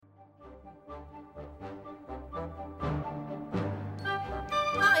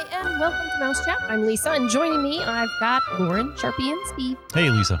welcome to Mouse Chat. I'm Lisa, and joining me, I've got Lauren, Sharpie, and Steve.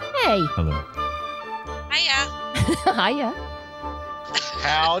 Hey, Lisa. Hey. Hello. Hiya. Hiya.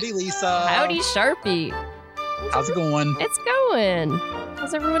 Howdy, Lisa. Howdy, Sharpie. How's it going? It's going.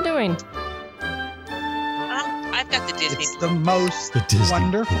 How's everyone doing? I've got the Disney. It's the most Disney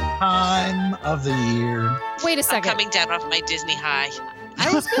wonderful pool. time of the year. Wait a I'm second. coming down off my Disney high.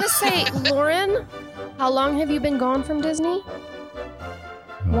 I was going to say, Lauren, how long have you been gone from Disney?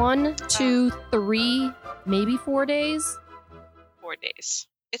 1, 2, 3, maybe 4 days? 4 days.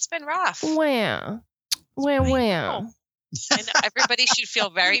 It's been rough. Wow. Wow, I wow. know. I know everybody should feel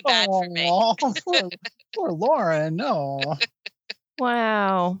very bad for me. Oh, poor Lauren. No.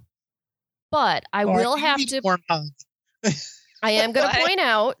 Wow. But I will have to... I am going to What? point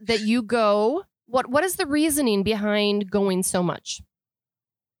out that you go... What is the reasoning behind going so much?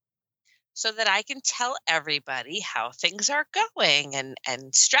 So that I can tell everybody how things are going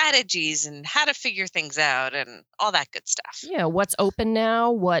and strategies and how to figure things out and all that good stuff. Yeah, what's open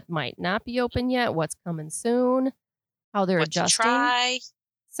now, what might not be open yet, what's coming soon, how they're What to adjusting. try.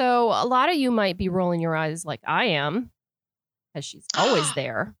 So a lot of you might be rolling your eyes like I am, because she's always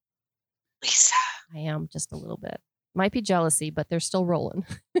there. Lisa. I am just a little bit. Might be jealousy, but they're still rolling.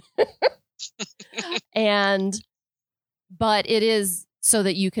 But it is so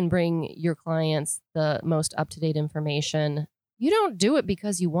that you can bring your clients the most up-to-date information. You don't do it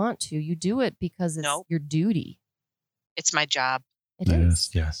because you want to. You do it because it's Nope. your duty. It's my job. It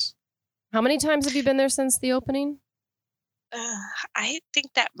is. Yes. How many times have you been there since the opening? I think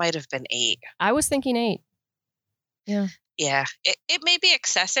that might have been 8. I was thinking 8. Yeah. Yeah. It may be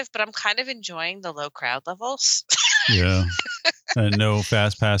excessive, but I'm kind of enjoying the low crowd levels. Yeah. And no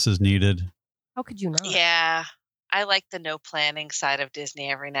fast passes needed. How could you not? Yeah. I like the no planning side of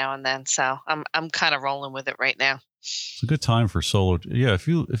Disney every now and then, so I'm kind of rolling with it right now. It's a good time for solo. Yeah, if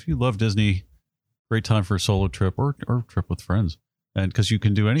you love Disney, great time for a solo trip or trip with friends, and because you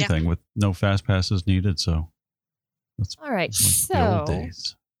can do anything with no fast passes needed. So that's All right. like the old So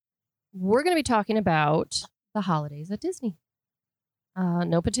days. we're going to be talking about the holidays at Disney.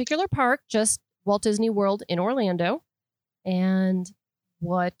 No particular park, just Walt Disney World in Orlando, and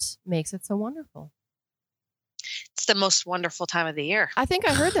what makes it so wonderful. It's the most wonderful time of the year. I think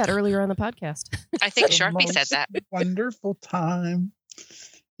I heard that earlier on the podcast. I think The Sharpie said most that. Wonderful time.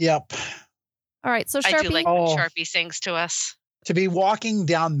 Yep. All right. So I Sharpie, do like when Oh. Sharpie sings to us. To be walking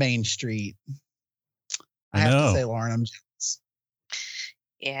down Main Street. I have know. to say, Lauren, I'm jealous.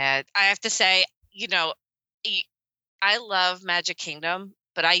 Yeah, I have to say, I love Magic Kingdom,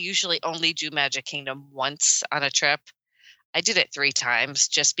 but I usually only do Magic Kingdom once on a trip. I did it 3 times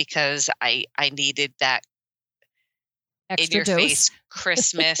just because I needed that in extra your dose. face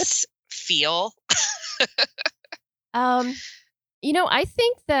Christmas feel. I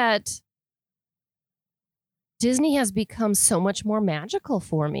think that Disney has become so much more magical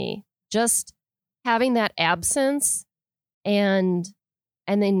for me. Just having that absence and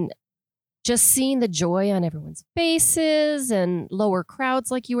then just seeing the joy on everyone's faces and lower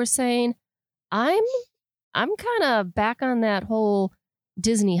crowds, like you were saying. I'm kind of back on that whole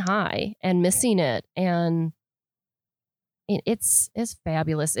Disney high and missing it. And it's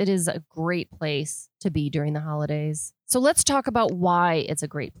fabulous. It is a great place to be during the holidays. So let's talk about why it's a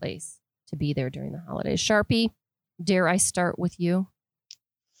great place to be there during the holidays. Sharpie, dare I start with you?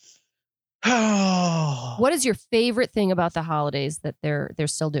 What is your favorite thing about the holidays that they're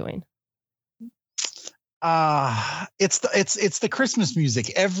still doing? It's the Christmas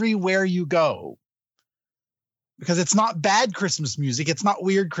music everywhere you go. Because it's not bad Christmas music. It's not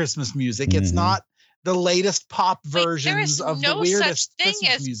weird Christmas music. It's Mhm. not the latest pop Wait, there versions is of the no weirdest such thing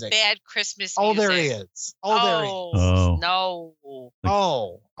Christmas as music. bad Christmas Oh, music. there is. Oh, there is. Oh. No.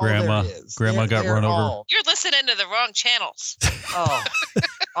 Oh, Grandma- there is. Grandma got They're run over. all- You're listening to the wrong channels.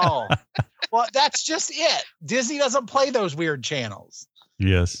 Oh. Well, that's just it. Disney doesn't play those weird channels.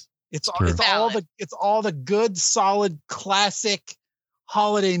 Yes. It's true. all the good, solid, classic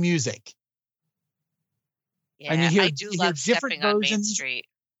holiday music Yeah, And you hear- I do you hear love different stepping on Main versions. Street.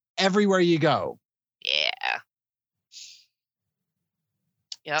 everywhere you go. Yeah.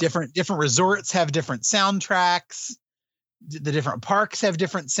 Yep. Different resorts have different soundtracks. The different parks have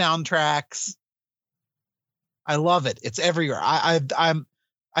different soundtracks. I love it. It's everywhere. I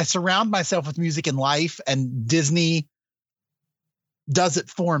surround myself with music in life, and Disney does it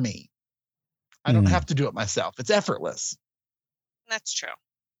for me. I don't Mm. have to do it myself. It's effortless. That's true.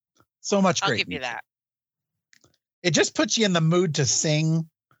 So much I'll great. give you music. that. It just puts you in the mood to sing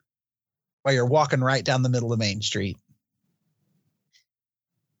while you're walking right down the middle of Main Street.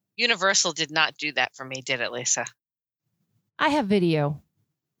 Universal did not do that for me, did it, Lisa? I have video.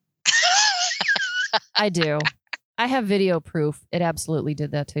 I do. I have video proof. It absolutely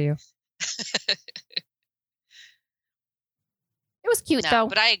did that to you. It was cute, though.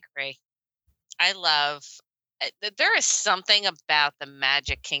 But I agree. I love. There is something about the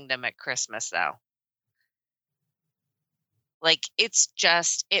Magic Kingdom at Christmas, though. Like, it's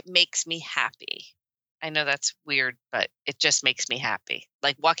just, it makes me happy. I know that's weird, but it just makes me happy.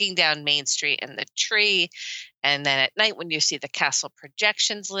 Like walking down Main Street and the tree, and then at night when you see the castle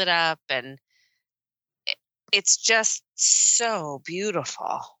projections lit up, and it's just so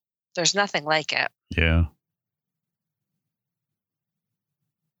beautiful. There's nothing like it. Yeah.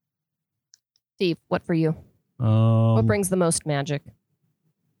 Steve, what for you? What brings the most magic?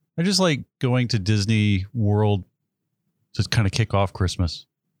 I just like going to Disney World to kind of kick off Christmas,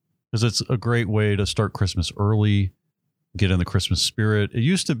 because it's a great way to start Christmas early, get in the Christmas spirit. It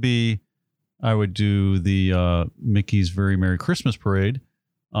used to be I would do the Mickey's Very Merry Christmas Parade,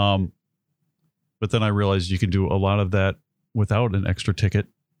 but then I realized you can do a lot of that without an extra ticket,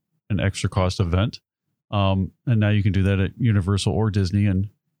 an extra cost event. And now you can do that at Universal or Disney, and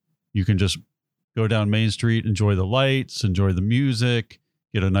you can just go down Main Street, enjoy the lights, enjoy the music,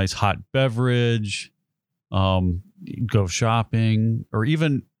 get a nice hot beverage, go shopping, or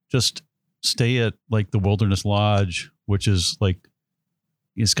even just stay at like the Wilderness Lodge, which is like,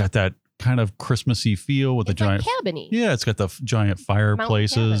 it's got that kind of Christmassy feel with the giant cabiny. Yeah, it's got the giant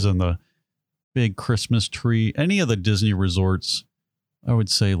fireplaces and the big Christmas tree. Any of the Disney resorts, I would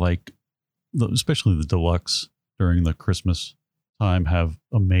say, like especially the deluxe during the Christmas time, have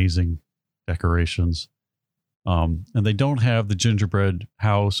amazing decorations. And they don't have the gingerbread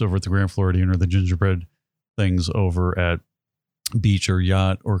house over at the Grand Floridian or the gingerbread things over at Beach or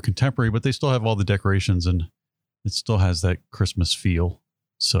Yacht or Contemporary, but they still have all the decorations and it still has that Christmas feel.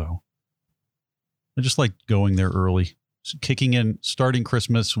 So I just like going there early, starting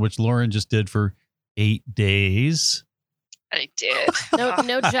Christmas, which Lauren just did for 8 days. I did.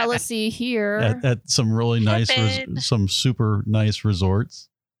 No jealousy here. At some really nice, some super nice resorts.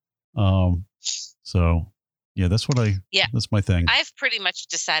 So yeah, that's my thing. I've pretty much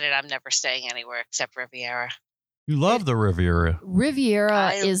decided I'm never staying anywhere except Riviera. You love the Riviera.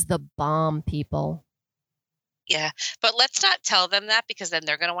 Riviera is the bomb, people. Yeah, but let's not tell them that, because then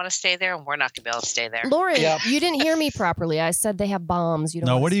they're going to want to stay there and we're not going to be able to stay there. Lauren, you didn't hear me properly. I said they have bombs. You don't.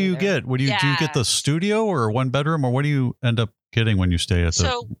 No, what do you get? Do you get the studio or one bedroom, or what do you end up getting when you stay at the?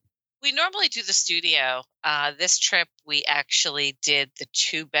 So we normally do the studio. This trip we actually did the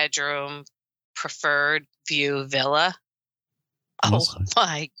 2-bedroom preferred view villa. Oh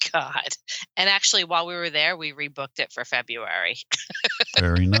my God. And actually, while we were there, we rebooked it for February.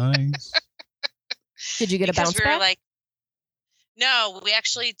 Very nice. Did you get a bounce back? We were like, no, we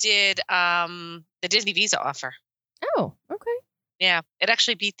actually did the Disney Visa offer. Oh, okay. Yeah, it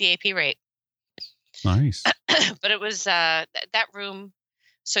actually beat the AP rate. Nice. But it was that room.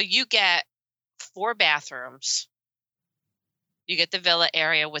 So you get 4 bathrooms. You get the villa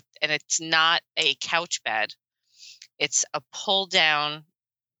area and it's not a couch bed. It's a pull down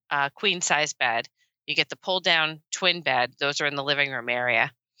queen size bed. You get the pull down twin bed. Those are in the living room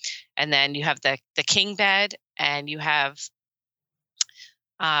area. And then you have the king bed, and you have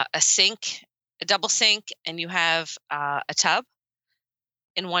a sink, a double sink, and you have a tub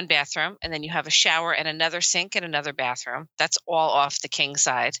in one bathroom. And then you have a shower and another sink in another bathroom. That's all off the king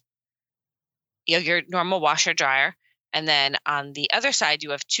side. You have your normal washer dryer. And then on the other side,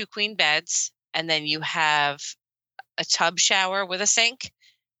 you have 2 queen beds. And then you have a tub shower with a sink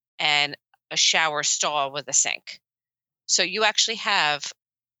and a shower stall with a sink. So you actually have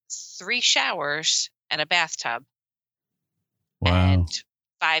 3 showers and a bathtub. Wow. And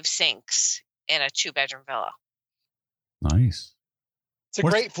 5 sinks in a 2-bedroom villa. Nice. It's a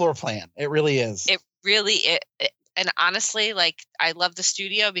great floor plan. It really is. It really is. And honestly, like, I love the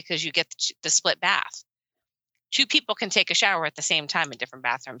studio because you get the split bath. 2 people can take a shower at the same time in different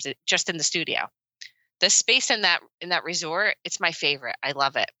bathrooms, just in the studio. The space in that resort, it's my favorite. I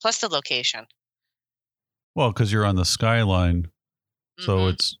love it. Plus the location. Well, because you're on the skyline.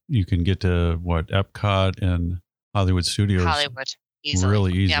 So you can get to Epcot and Hollywood Studios. Hollywood, easily.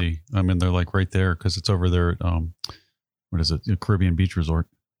 Really easy. Yep. I mean, they're like right there because it's over there at what is it? The Caribbean Beach Resort.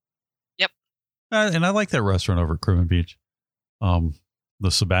 Yep. And I like that restaurant over at Caribbean Beach. The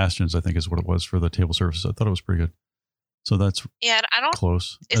Sebastian's, I think, is what it was for the table services. I thought it was pretty good. So that's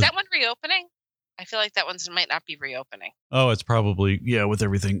close. Is that one reopening? I feel like that one might not be reopening. Oh, it's probably with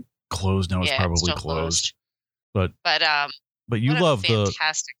everything closed now. It's probably closed. But you love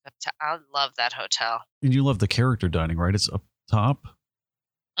fantastic. I love that hotel. And you love the character dining, right? It's up top.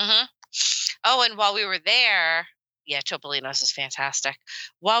 Mm-hmm. Oh, and while we were there, Yeah, Topolino's is fantastic.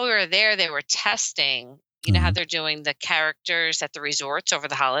 While we were there, they were testing. You know how they're doing the characters at the resorts over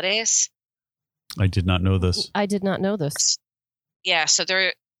the holidays? I did not know this. I did not know this. Yeah, so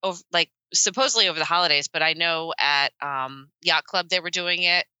they're supposedly over the holidays, but I know at Yacht Club they were doing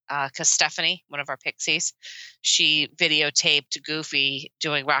it because Stephanie, one of our pixies, she videotaped Goofy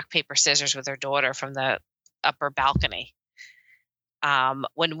doing rock, paper, scissors with her daughter from the upper balcony.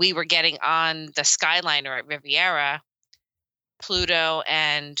 When we were getting on the Skyliner at Riviera, Pluto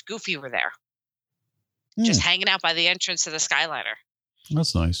and Goofy were there, just hanging out by the entrance to the Skyliner.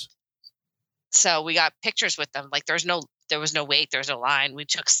 That's nice. So we got pictures with them. Like there was no wait, there was no line. We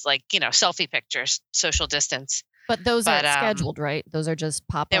took selfie pictures, social distance. But those aren't scheduled, right? Those are just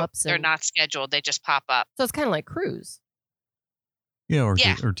pop-ups. They're not scheduled. They just pop up. So it's kind of like cruise. Yeah, or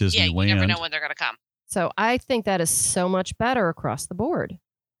Yeah, Disneyland. you never know when they're going to come. So I think that is so much better across the board.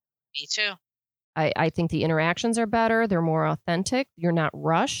 Me too. I think the interactions are better. They're more authentic. You're not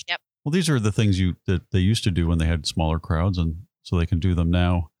rushed. Yep. Well, these are the things that they used to do when they had smaller crowds, and so they can do them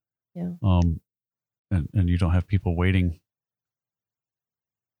now. Yeah. And you don't have people waiting.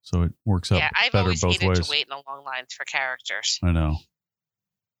 So it works out Yeah, I've better always both hated ways. to wait in the long lines for characters. I know.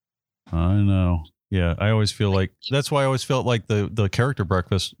 Yeah, I always feel like that's why I always felt like the character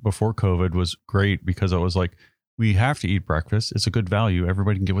breakfast before COVID was great, because I was like, we have to eat breakfast. It's a good value.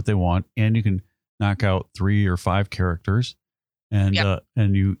 Everybody can get what they want, and you can knock out 3 or 5 characters, and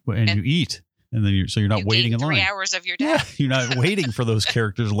you eat, and then you're not waiting in line. 3 hours of your day. Yeah, you're not waiting for those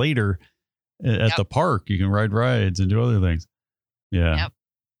characters later at the park. You can ride rides and do other things. Yeah. Yep.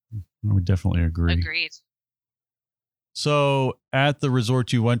 I would definitely agree. Agreed. So at the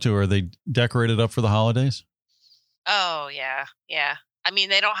resort you went to, are they decorated up for the holidays? Oh yeah, yeah. I mean,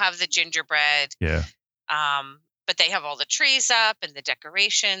 they don't have the gingerbread. Yeah. But they have all the trees up and the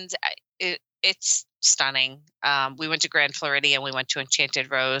decorations. It's stunning. We went to Grand Floridian. We went to Enchanted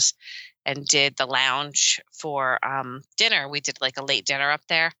Rose and did the lounge for dinner. We did like a late dinner up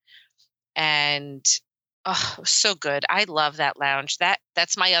there, and oh, it was so good. I love that lounge.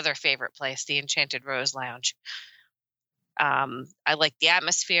 That's my other favorite place, the Enchanted Rose Lounge. I like the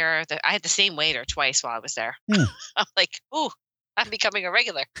atmosphere. I had the same waiter twice while I was there. I'm like, ooh, I'm becoming a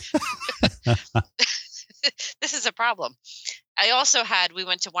regular. This is a problem. I also we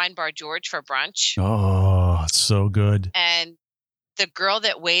went to Wine Bar George for brunch. Oh, it's so good. And the girl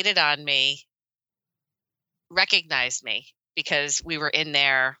that waited on me recognized me because we were in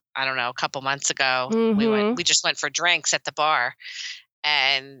there, I don't know, a couple months ago. Mm-hmm. We just went for drinks at the bar,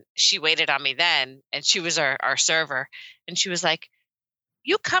 and she waited on me then, and she was our server, and she was like,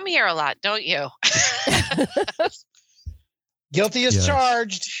 "You come here a lot, don't you?" Guilty as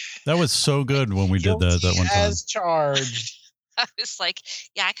charged. That was so good when we did that one time. As charged. I was like,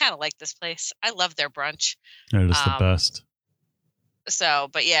 yeah, I kind of like this place. I love their brunch. It is the best. So,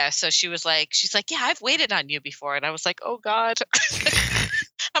 but yeah, so she's like, yeah, I've waited on you before. And I was like, oh God,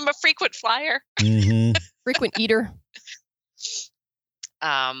 I'm a frequent flyer. Mm-hmm. Frequent eater.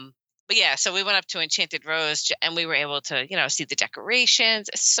 But yeah, so we went up to Enchanted Rose and we were able to, see the decorations.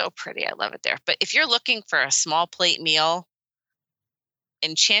 It's so pretty. I love it there. But if you're looking for a small plate meal,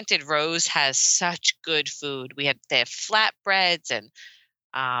 Enchanted Rose has such good food. They have flatbreads and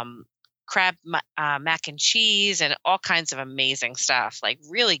crab mac and cheese and all kinds of amazing stuff. Like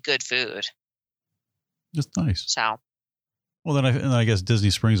really good food. It's nice. So, well, then I guess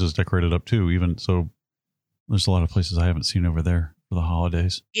Disney Springs is decorated up too. Even so, there's a lot of places I haven't seen over there for the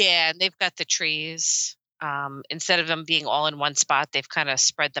holidays. Yeah, and they've got the trees. Instead of them being all in one spot, they've kind of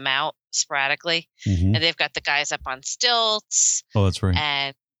spread them out sporadically. Mm-hmm. And they've got the guys up on stilts. Oh, that's right.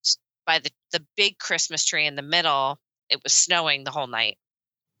 And by the big Christmas tree in the middle, it was snowing the whole night.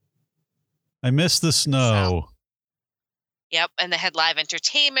 I miss the snow. So, yep, and they had live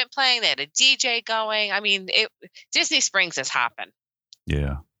entertainment playing. They had a DJ going. I mean, Disney Springs is hopping.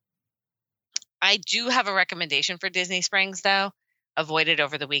 Yeah. I do have a recommendation for Disney Springs, though. Avoid it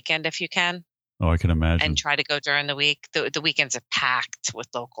over the weekend if you can. Oh, I can imagine. And try to go during the week. The weekends are packed with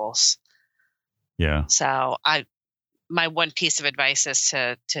locals. Yeah. So my one piece of advice is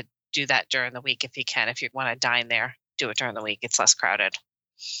to do that during the week if you can. If you want to dine there, do it during the week. It's less crowded.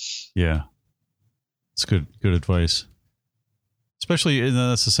 Yeah. It's good advice. Especially, and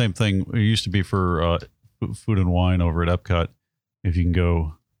that's the same thing. It used to be for food and wine over at Epcot. If you can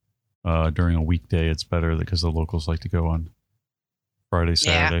go during a weekday, it's better because the locals like to go on Friday,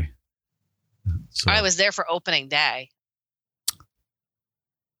 Saturday. Yeah. So, I was there for opening day.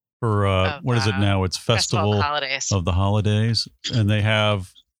 For what is it now? It's Festival of the Holidays, and they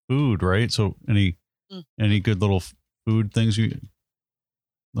have food, right? So any good little food things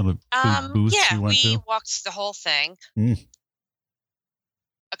little food booths Yeah, you went we to? walked the whole thing Mm.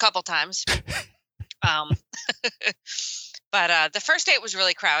 a couple times. um, but the first day it was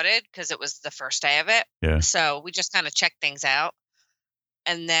really crowded because it was the first day of it. Yeah. So we just kind of checked things out.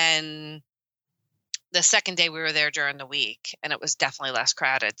 And then the second day we were there during the week and it was definitely less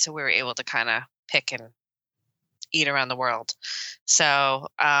crowded. So we were able to kind of pick and eat around the world. So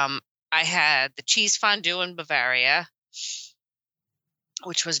I had the cheese fondue in Bavaria,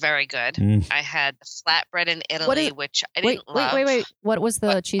 which was very good. Mm. I had the flatbread in Italy, which I didn't love. Wait. What was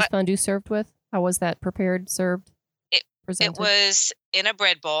the cheese what? fondue served with? How was that prepared, served? It presented? was in a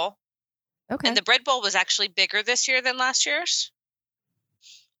bread bowl. Okay. And the bread bowl was actually bigger this year than last year's.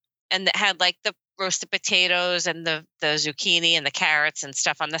 And it had like the roasted potatoes and the zucchini and the carrots and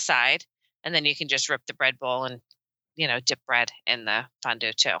stuff on the side. And then you can just rip the bread bowl and, dip bread in the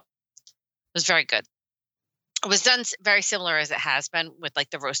fondue too. It was very good. It was done very similar as it has been with like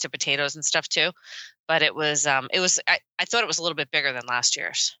the roasted potatoes and stuff too. But I thought it was a little bit bigger than last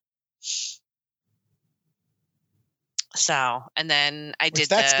year's. So, and then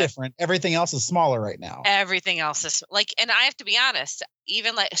That's different. Everything else is smaller right now. Everything else is like, and I have to be honest,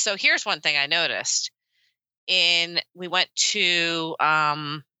 even like, so here's one thing I noticed we went to,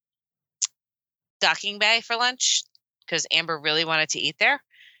 Docking Bay for lunch because Amber really wanted to eat there.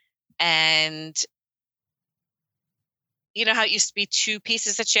 And you know how it used to be 2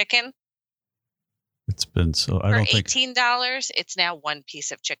 pieces of chicken? It's been so, I For don't think. $18, it's now 1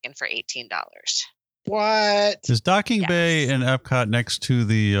 piece of chicken for $18. What? Is Docking Yes. Bay and Epcot next to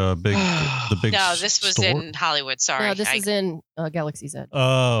the big No, this was store? in Hollywood. Sorry. No, this is in Galaxy's Edge.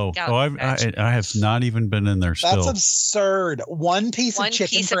 I have not even been in there still. That's absurd. 1 piece One of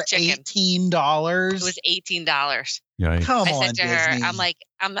chicken piece for of chicken. $18. It was $18. Yeah, Come I on, said to her, Disney.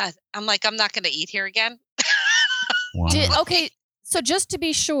 I'm not going to eat here again. wow. Okay, so just to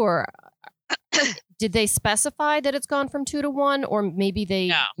be sure, did they specify that it's gone from 2 to 1, or maybe they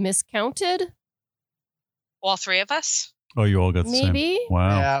No. miscounted? All 3 of us. Oh, you all got the Maybe. same.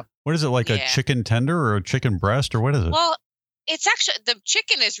 Wow. Yeah. What is it, like a Yeah. chicken tender or a chicken breast, or what is it? Well, it's actually, the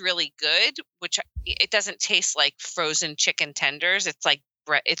chicken is really good, which it doesn't taste like frozen chicken tenders. It's like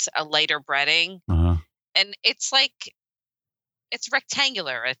it's a lighter breading, Uh-huh. and it's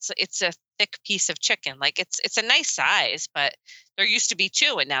rectangular. It's a thick piece of chicken. Like it's a nice size, but there used to be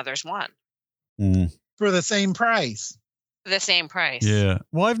 2 and now there's 1 Mm. For the same price. for the same price. Yeah.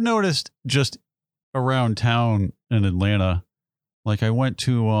 Well, I've noticed just around town in Atlanta, like I went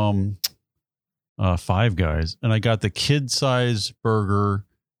to Five Guys and I got the kid size burger,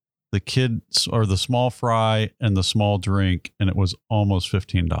 the small fry and the small drink, and it was almost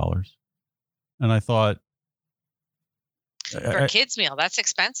 $15. And I thought, For a kids meal, that's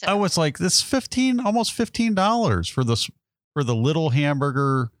expensive. I was like, this almost $15 for the little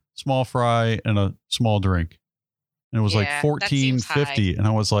hamburger, small fry, and a small drink. And it was like Yeah, that seems high. $14.50. And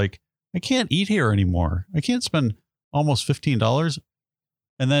I was like, I can't eat here anymore. I can't spend almost $15.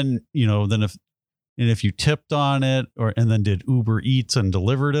 And then, if you tipped on it and then did Uber Eats and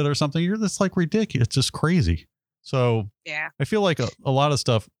delivered it or something, that's like ridiculous. It's just crazy. So Yeah. I feel like a lot of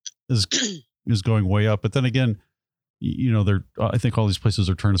stuff is going way up. But then again, I think all these places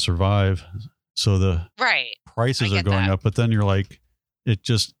are trying to survive. So the Right. prices I are get going that. up, but then you're like, it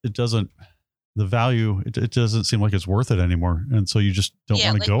doesn't, the value, it doesn't seem like it's worth it anymore. And so you just don't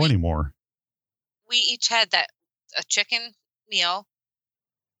Yeah, want to like go we- anymore. We each had a chicken meal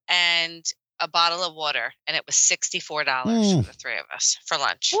and a bottle of water, and it was $64 for the 3 of us for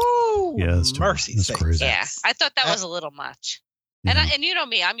lunch. Woo! Yeah, that's too- mercy that's sakes. crazy. Yeah, I thought that was a little much. Yeah. And you know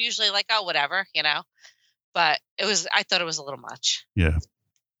me, I'm usually like, oh, whatever, But I thought it was a little much Yeah.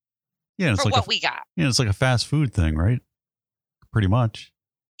 Yeah. It's for like what we got. it's like a fast food thing, right? Pretty much.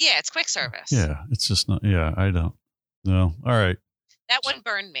 Yeah, it's quick service. Yeah. It's just not, yeah, I don't know. All right. That one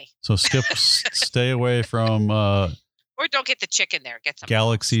burned me. So stay away from Or don't get the chicken there. Get some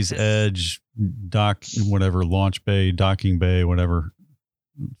Galaxy's else. Edge, Launch Bay, Docking Bay, whatever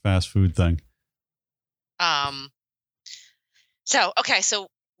fast food thing. So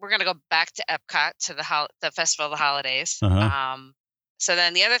we're gonna go back to Epcot to the Festival of the Holidays. Uh-huh. So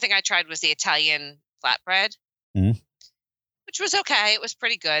then the other thing I tried was the Italian flatbread, Mhm. which was okay. It was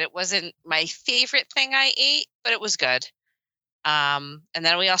pretty good. It wasn't my favorite thing I ate, but it was good. And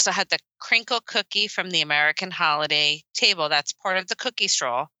then we also had the crinkle cookie from the American Holiday Table. That's part of the cookie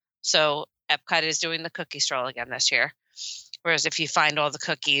stroll. So Epcot is doing the cookie stroll again this year. Whereas if you find all the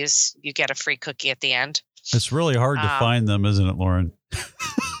cookies, you get a free cookie at the end. It's really hard to find them, isn't it, Lauren?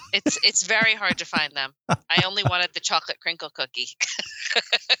 It's very hard to find them. I only wanted the chocolate crinkle cookie.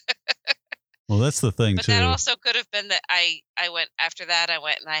 Well, that's the thing But too. that also could have been that I went after that. I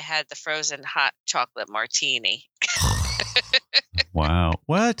went and I had the frozen hot chocolate martini. Wow.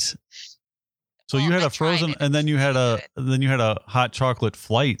 What? So Well, you had I a frozen, tried it. and then you had It's pretty a hot chocolate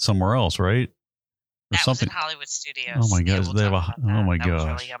flight somewhere else, right? Or That something. was in Hollywood Studios. Oh my Yeah, gosh, we'll they have talk a. about Oh that. my That was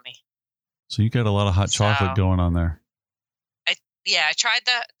gosh. really yummy. So you got a lot of hot chocolate So- going on there. Yeah, I tried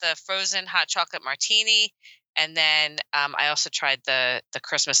the frozen hot chocolate martini, and then I also tried the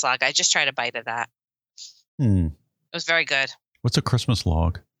Christmas log. I just tried a bite of that. Hmm. It was very good. What's a Christmas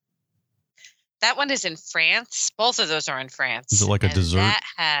log? That one is in France. Both of those are in France. Is it like a And dessert?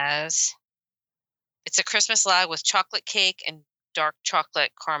 It's a Christmas log with chocolate cake and dark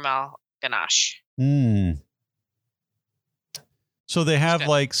chocolate caramel ganache. Hmm. So they have good.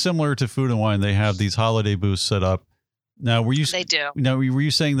 like similar to Food and Wine. They have these holiday booths set up. Now, were you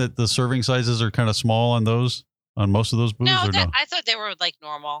saying that the serving sizes are kind of small on those, on most of those booths, No, or no? I thought they were like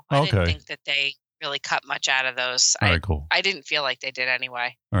normal. I Okay. didn't think that they really cut much out of those. All right, cool. I didn't feel like they did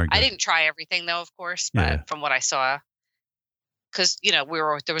anyway. All right, I good. didn't try everything though, of course, but Yeah. from what I saw, because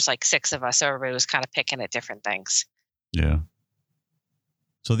there was like 6 of us, so everybody was kind of picking at different things. Yeah.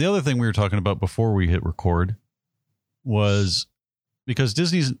 So the other thing we were talking about before we hit record was because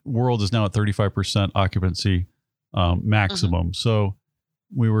Disney's World is now at 35% occupancy maximum. So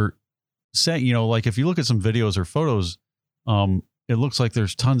we were saying, like if you look at some videos or photos, it looks like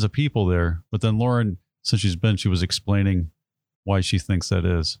there's tons of people there. But then Lauren, since she was explaining why she thinks that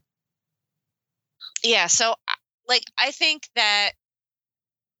is. Yeah, so I think that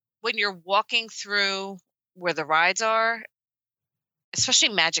when you're walking through where the rides are, especially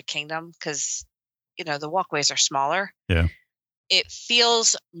Magic Kingdom, because the walkways are smaller. Yeah. It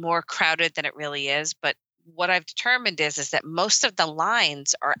feels more crowded than it really is. But what I've determined is that most of the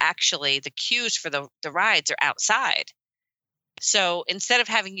lines are actually the queues for the rides are outside. So instead of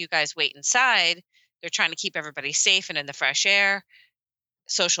having you guys wait inside, they're trying to keep everybody safe and in the fresh air,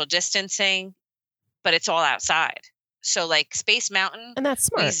 social distancing, but it's all outside. So like Space Mountain, And that's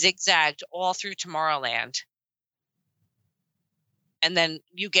we smart. zigzagged all through Tomorrowland. And then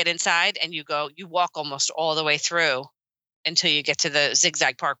you get inside and you walk almost all the way through until you get to the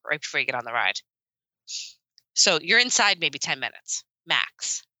zigzag park right before you get on the ride. So you're inside maybe 10 minutes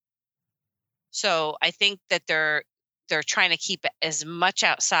max. So I think that they're trying to keep it as much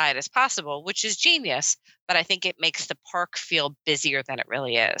outside as possible, which is genius. But I think it makes the park feel busier than it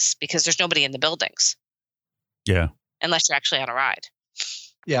really is because there's nobody in the buildings. Yeah. Unless you're actually on a ride.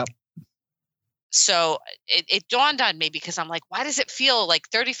 Yeah. So it dawned on me because I'm like, why does it feel like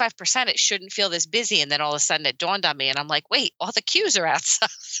 35%? It shouldn't feel this busy. And then all of a sudden it dawned on me and I'm like, wait, all the queues are outside.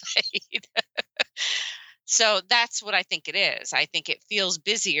 So that's what I think it is. I think it feels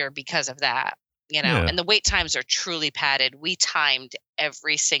busier because of that, Yeah. and the wait times are truly padded. We timed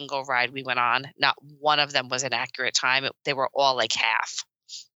every single ride we went on. Not one of them was an accurate time. They were all like half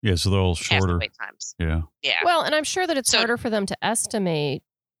Yeah. So they're all the shorter. wait times. Yeah. Yeah. Well, and I'm sure that it's So- harder for them to estimate.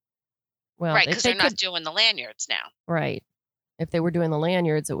 Well, Right. if Because they they're not could- doing the lanyards now. right. If they were doing the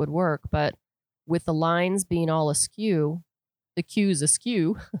lanyards, it would work. But with the lines being all askew, the queues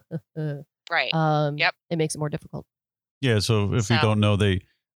askew, Right. Yep. it makes it more difficult. Yeah. So if you So- don't know,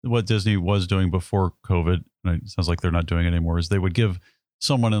 what Disney was doing before COVID, and it sounds like they're not doing it anymore, is they would give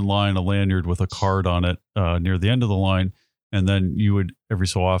someone in line a lanyard with a card on it near the end of the line. And then you would every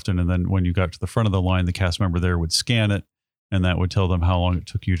so often, and then when you got to the front of the line, the cast member there would scan it, and that would tell them how long it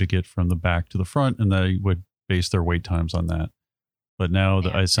took you to get from the back to the front, and they would base their wait times on that. But now Yeah.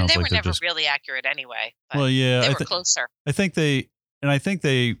 it And sounds they like were they're never just really accurate anyway. But well, yeah. they I were think closer. I think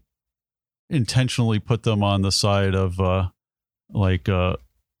they intentionally put them on the side of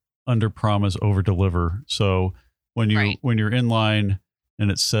under promise, over deliver. So when you're in line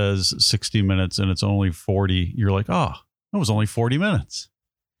and it says 60 minutes and it's only 40, you're like, oh, that was only 40 minutes.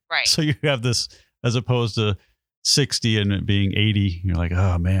 Right. So you have this as opposed to 60 and it being 80. You're like,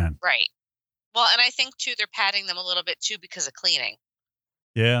 oh man. Right. Well, and I think too, they're padding them a little bit too because of cleaning.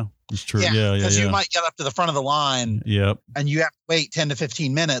 Yeah, it's true. Yeah. Because you might get up to the front of the line Yep. and you have to wait 10 to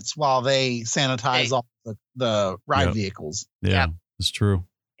 15 minutes while they sanitize all the ride Yep. vehicles. Yeah, Yep. it's true.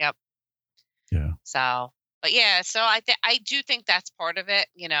 Yep. Yeah. So, but yeah, so I do think that's part of it,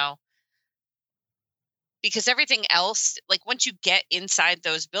 because everything else, like once you get inside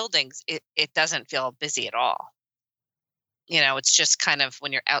those buildings, it doesn't feel busy at all. It's just kind of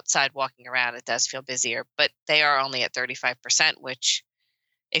when you're outside walking around, it does feel busier, but they are only at 35%, which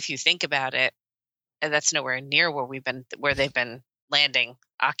if you think about it, that's nowhere near where they've been landing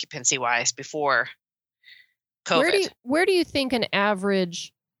occupancy wise before COVID. Where do you think an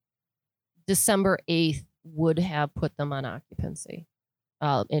average December 8th would have put them on occupancy?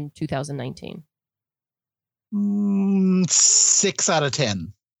 in 2019. 6 out of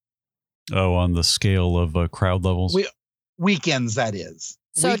 10. Oh, on the scale of crowd levels. Weekends, that is.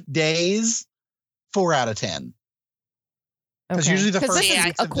 So- Weekdays, 4 out of 10. Because Okay. usually the 'Cause first this is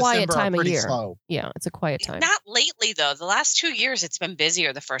weeks a of quiet December time are of pretty year. slow. Yeah, it's a quiet time. Not lately though. The last 2 years, it's been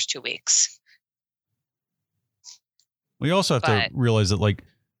busier. The first 2 weeks. We also have to But- realize that like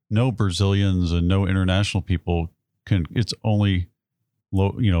no Brazilians and no international people can. It's only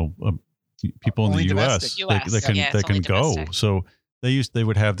people in Only the U.S. domestic. that can Yeah, it's that only can go. domestic. So they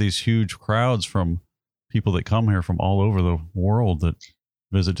would have these huge crowds from people that come here from all over the world that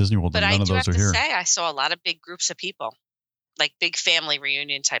visit Disney World, But and I none of do have those to are here. say, I saw a lot of big groups of people, like big family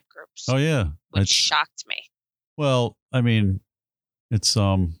reunion type groups, Oh yeah, which it's shocked me. well. I mean, it's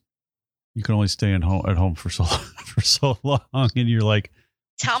you can only stay at home for so for so long, and you're like,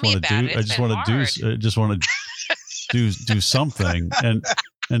 Tell me about it. I just want to do something, and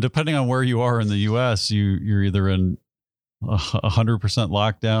depending on where you are in the U.S., you're either in 100%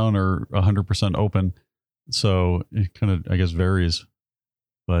 lockdown or 100% open, so it kind of I guess varies.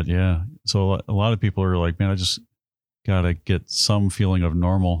 But yeah, so a lot of people are like, man, I just gotta get some feeling of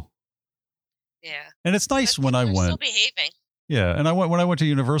normal, Yeah. and it's nice But when I people are went. Still behaving. Yeah, and when I went to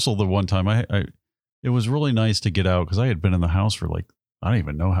Universal the one time, I it was really nice to get out because I had been in the house for like I don't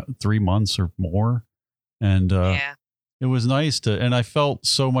even know 3 months or more, and Yeah. it was nice and I felt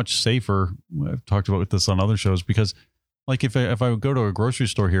so much safer. I've talked about this on other shows because, like, if I would go to a grocery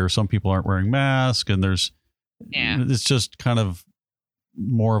store here, some people aren't wearing masks, and Yeah. it's just kind of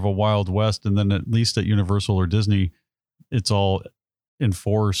more of a Wild West. And then at least at Universal or Disney, it's all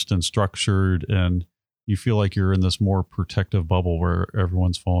enforced and structured, and you feel like you're in this more protective bubble where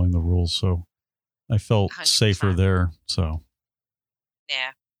everyone's following the rules. So I felt 100%. safer there. So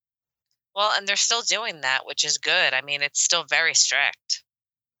Yeah. Well, and they're still doing that, which is good. I mean, it's still very strict,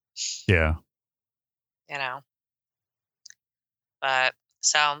 yeah. you know. But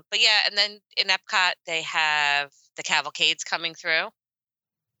yeah, and then in Epcot they have the cavalcades coming through.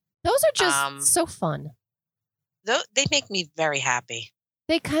 Those are just so fun. They make me very happy.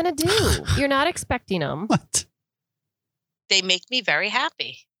 They kind of do. You're not expecting them. What? They make me very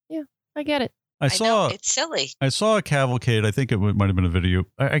happy. I get it. I know it's silly. I saw a cavalcade. I think it might have been a video.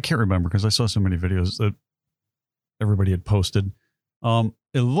 I can't remember because I saw so many videos that everybody had posted.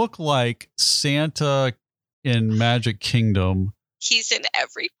 It looked like Santa in Magic Kingdom. He's in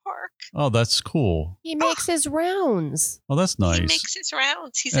every park. Oh, that's cool. He makes his rounds. Oh, that's nice. He makes his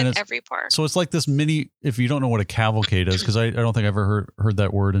rounds. He's And in it's- every park. So it's like this mini. If you don't know what a cavalcade is, because I don't think I've ever heard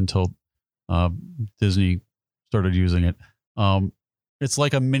that word until Disney started using it. It's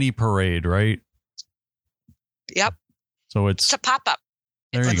like a mini parade, right? Yep. So It's it's a pop up.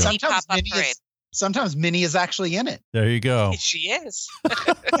 There It's you a go. mini pop up parade. Sometimes Minnie is actually in it. there you go. She is.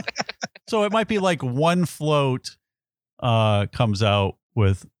 So it might be like one float comes out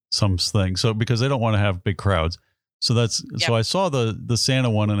with some thing. So because they don't want to have big crowds. So that's so I saw the Santa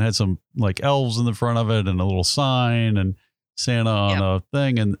one and it had some like elves in the front of it and a little sign and Santa on a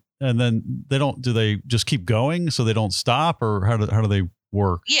thing and then do they just keep going so they don't stop, or how do they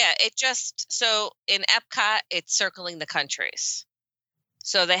work? Yeah, so in Epcot, it's circling the countries.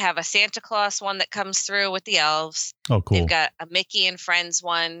 So they have a Santa Claus one that comes through with the elves. Oh, cool. They've got a Mickey and Friends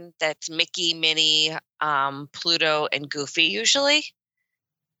one that's Mickey, Minnie, Pluto, and Goofy usually.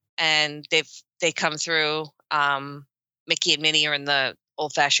 And they come through. Mickey and Minnie are in the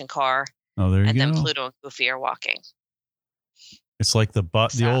old-fashioned car, Oh, there you and go. then Pluto and Goofy are walking. It's like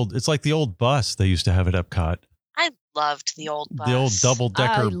it's like the old bus they used to have at Epcot. I loved the old bus. The old double I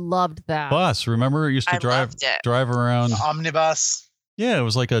decker loved that. bus. Remember, it used to I drive loved it. around. The omnibus. Yeah, it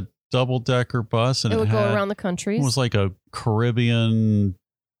was like a double decker bus, and It would go had- around the It countries. was like a Caribbean,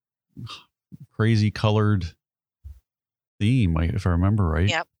 crazy colored theme, if I remember right.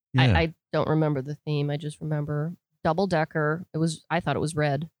 Yep. Yeah. I don't remember the theme. I just remember double decker. I thought it was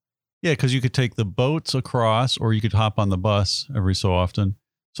red. Yeah, because you could take the boats across, or you could hop on the bus every so often.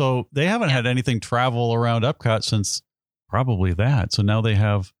 So they haven't had anything travel around Epcot since probably that. So now they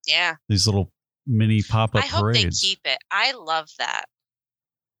have Yeah. these little mini pop-up I hope parades. they keep it. I love that.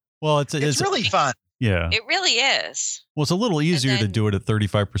 Well, it's really fun. Yeah. It really is. Well, it's a little easier to then- do it at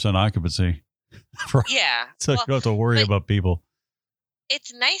 35% occupancy. Yeah. So Well, you don't have to worry but- about people.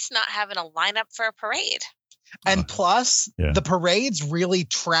 it's nice not having a lineup for a parade. And plus, Yeah. the parades really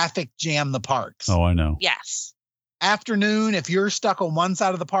traffic jam the parks. Oh, I know. Yes. Afternoon, if you're stuck on one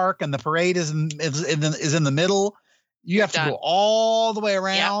side of the park and the parade is in the middle, you have to done. go all the way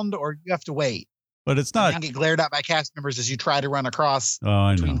around, or you have to wait. But it's And not. you get glared at by cast members as you try to run across Oh,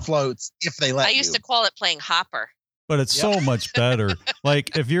 I between know. floats if they let I used you. to call it playing hopper. but it's Yep. so much better.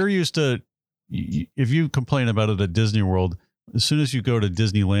 Like if you're used to, if you complain about it at Disney World, as soon as you go to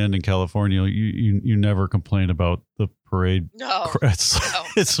Disneyland in California, you never complain about the parade. No. It's, No.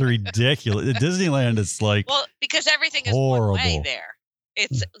 it's ridiculous. At Disneyland, it's like, Well, because everything is one way horrible. there.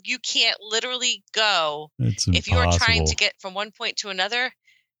 It's you can't literally go it's if you are trying to impossible. get from one point to another.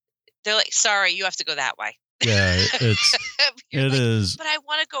 They're like, sorry, you have to go that way. Yeah, it's, You're it like, is. but I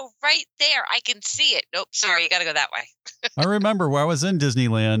want to go right there. I can see it. Nope, sorry, you got to go that way. I remember when I was in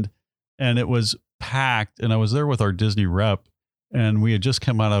Disneyland and it was packed and I was there with our Disney rep and we had just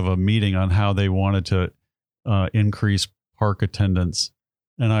come out of a meeting on how they wanted to increase park attendance.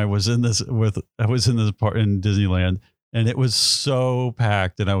 And I was in this part in Disneyland and it was so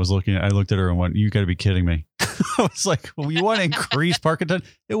packed. And I looked at her and went, you got to be kidding me. I was like, well, you want to increase park attendance?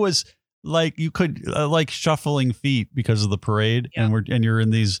 It was like you could like shuffling feet because of the parade. Yeah. And you're in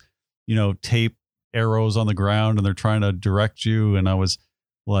these, tape arrows on the ground and they're trying to direct you. And I was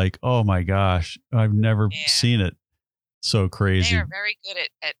like, oh my gosh, I've never Yeah. seen it. So crazy. They are very good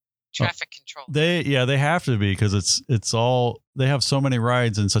at traffic control. They have to be because it's all, they have so many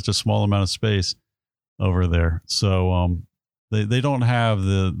rides in such a small amount of space over there. So they don't have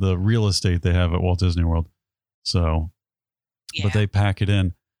the real estate they have at Walt Disney World. So, Yeah. but they pack it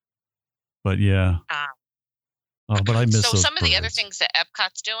in. But yeah. But I miss So those some of the other parades. things that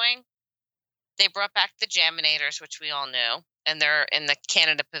Epcot's doing, they brought back the Jaminators, which we all knew, and they're in the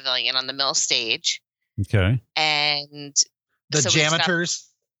Canada Pavilion on the Mill Stage. Okay. And The so we stopped- Jameters.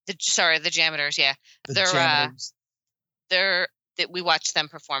 the Jaminators, yeah. The They're, Jameters. we watched them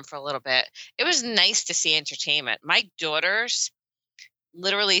perform for a little bit. It was nice to see entertainment. My daughters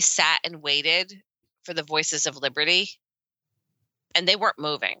literally sat and waited for the Voices of Liberty, and they weren't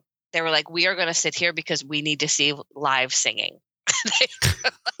moving. They were like, we are going to sit here because we need to see live singing.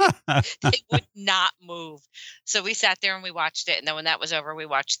 They would not move. So we sat there and we watched it. And then when that was over, we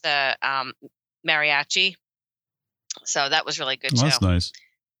watched the mariachi. So that was really good Well, too. that's nice.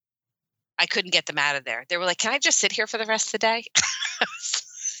 I couldn't get them out of there. They were like, can I just sit here for the rest of the day? I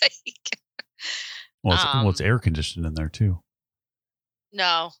was like, Well, it's air conditioned in there too.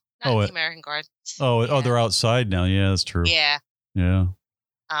 no, not Oh, the American Guard. Oh, Yeah. they're outside now. Yeah, that's true. Yeah. Yeah.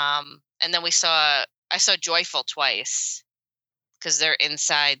 And then I saw Joyful twice because they're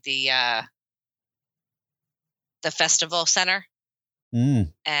inside the festival center.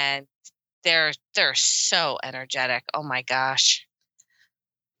 Mm. And they're so energetic. Oh my gosh.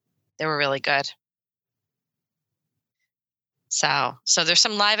 They were really good. So there's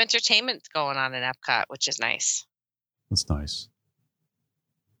some live entertainment going on in Epcot, which is nice. That's nice.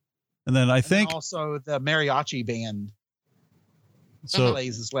 And then I And think also the mariachi band so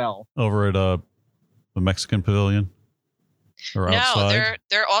plays as well. over at the Mexican Pavilion or No, outside.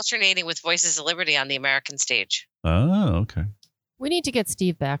 they're alternating with Voices of Liberty on the American stage. Oh, okay. We need to get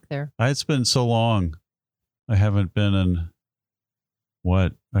Steve back there. It's been so long. I haven't been in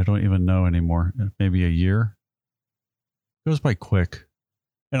what? I don't even know anymore. Maybe a year. It goes by quick.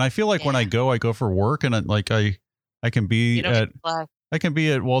 And I feel like when I Yeah. go for work and I can be You don't at get to fly. I can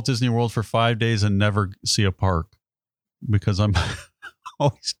be at Walt Disney World for 5 days and never see a park because I'm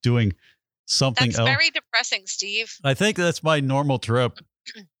always doing something That's else. very depressing, Steve. I think that's my normal trip.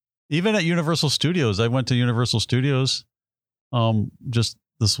 Even at Universal Studios, I went to Universal Studios just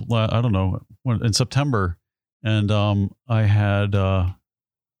this I don't know in September, and I had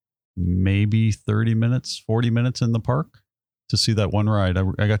maybe 30 minutes, 40 minutes in the park to see that one ride.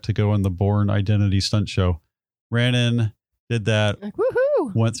 I got to go on the Bourne Identity stunt show. Ran in, did that, Like,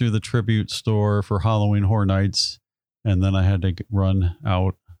 woohoo! went through the tribute store for Halloween Horror Nights, and then I had to run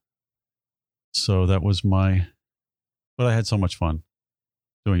out. So that was but I had so much fun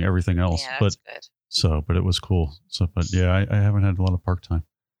doing everything else. Yeah, But that's good. but it was cool. So, but yeah, I haven't had a lot of park time,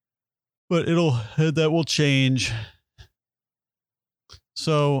 but that will change.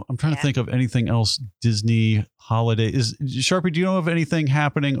 So I'm trying to Yeah. think of anything else. Disney holiday Sharpie. Do you know of anything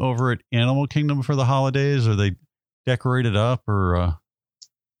happening over at Animal Kingdom for the holidays? Are they decorated up or?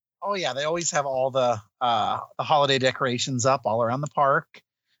 Oh yeah, they always have all the holiday decorations up all around the park.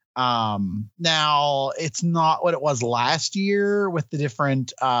 Now it's not what it was last year with the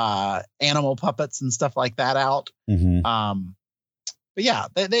different animal puppets and stuff like that out. Mhm. But yeah,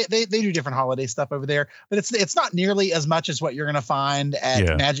 they do different holiday stuff over there, but it's not nearly as much as what you're gonna find at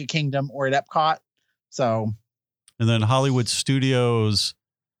Yeah. Magic Kingdom or at Epcot. So And then Hollywood Studios,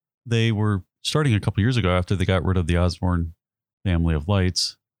 they were starting a couple years ago after they got rid of the Osborne family of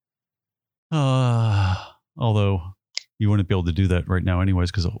lights. Although you wouldn't be able to do that right now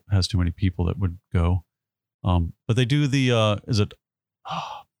anyways because it has too many people that would go. But they do the is it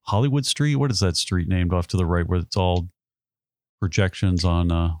Hollywood Street. What is that street named off to the right where it's all projections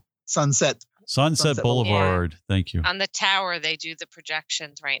on Sunset Sunset Boulevard. Thank you. On the tower, they do the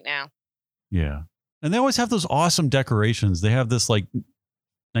projections right now. Yeah. And they always have those awesome decorations. They have this like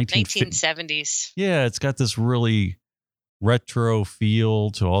 1970s. Yeah, it's got this really retro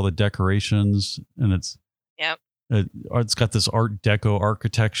feel to all the decorations, and it's it's got this Art Deco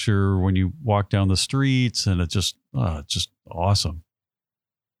architecture when you walk down the streets, and it's just awesome.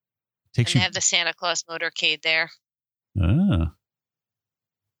 And they have the Santa Claus motorcade there. Ah.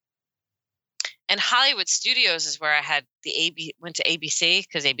 And Hollywood Studios is where I had went to ABC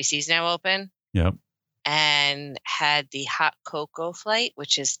because ABC's now open. Yep. And had the hot cocoa flight,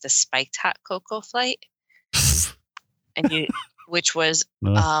 which is the spiked hot cocoa flight, which was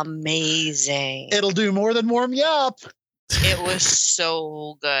amazing. It'll do more than warm you up. It was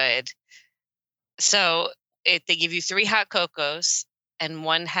so good. So they give you 3 hot cocos, and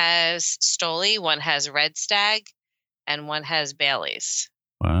one has Stoli, one has Red Stag, and one has Bailey's.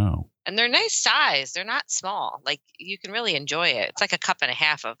 Wow. And they're nice size. They're not small. Like, you can really enjoy it. It's like a cup and a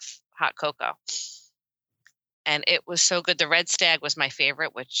half of hot cocoa. And it was so good. The Red Stag was my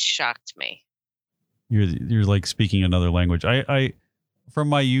favorite, which shocked me. You're like speaking another language. I from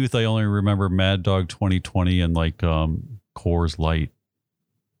my youth, I only remember Mad Dog 2020 and like Coors Light.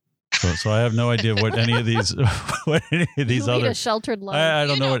 So I have no idea what any of these other a sheltered life. I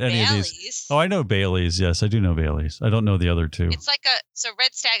don't know what any Bailey's. of these. Oh, I know Bailey's. Yes, I do know Bailey's. I don't know the other two. It's like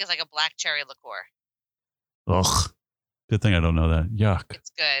Red Stag is like a black cherry liqueur. Ugh. Good thing I don't know that. Yuck.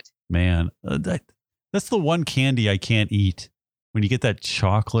 It's good. Man, that's the one candy I can't eat. When you get that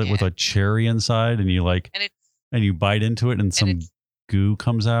chocolate with a cherry inside, and you and you bite into it, and some goo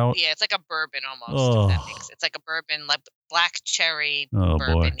comes out. Yeah, it's like a bourbon almost. If that makes it's like a bourbon, like black cherry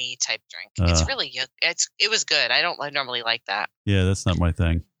bourbon-y type drink. It's really it was good. I don't normally like that. Yeah, that's not my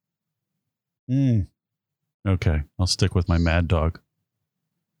thing. Okay, I'll stick with my Mad Dog.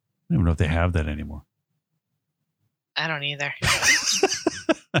 I don't even know if they have that anymore. I don't either.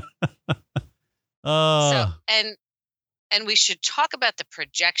 And we should talk about the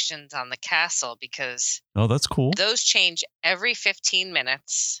projections on the castle, because that's cool. Those change every 15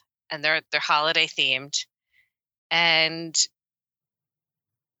 minutes, and they're holiday themed. And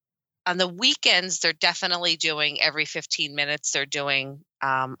on the weekends, they're definitely doing every 15 minutes. They're doing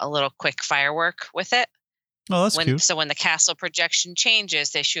a little quick firework with it. Oh, that's cute. So when the castle projection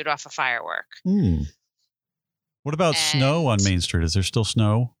changes, they shoot off a firework. What about snow on Main Street? Is there still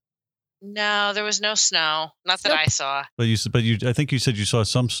snow? No, there was no snow. Not that I saw. But I think you said you saw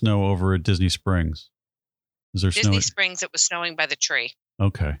some snow over at Disney Springs. Is there snow? Disney Springs, it was snowing by the tree.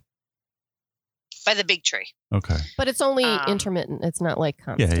 Okay. By the big tree. Okay. But it's only intermittent. It's not like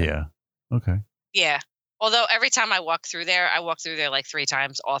constant. Yeah. Okay. Yeah. Although every time I walk through there like 3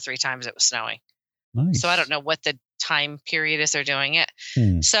 times. All 3 times it was snowing. Nice. So I don't know what the time period is they're doing it.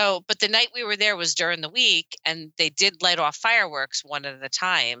 So, but the night we were there was during the week, and they did light off fireworks one of the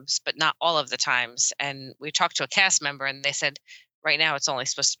times, but not all of the times. And we talked to a cast member, and they said right now it's only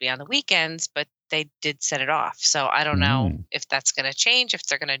supposed to be on the weekends, but they did set it off. So I don't know if that's going to change, if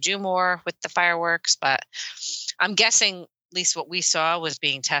they're going to do more with the fireworks, but I'm guessing at least what we saw was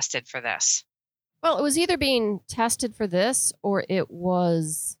being tested for this. Well, it was either being tested for this, or it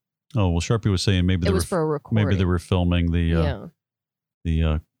was... Oh, well, Sharpie was saying maybe it was for a recording. Maybe they were filming the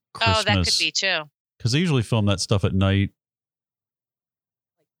Christmas. Oh, that could be too. Because they usually film that stuff at night,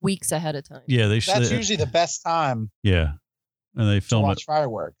 weeks ahead of time. Yeah, that's usually the best time. Yeah, and they film it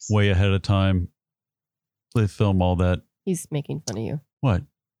fireworks way ahead of time. They film all that. He's making fun of you. What?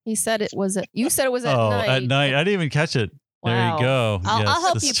 He said it was. You said it was at night. Oh, at night. I didn't even catch it. Wow. There you go. I'll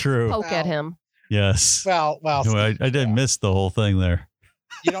help you true. poke at him. Yes. Well. I didn't miss the whole thing there.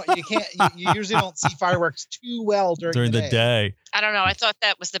 You can't. You usually don't see fireworks too well during the day. I don't know. I thought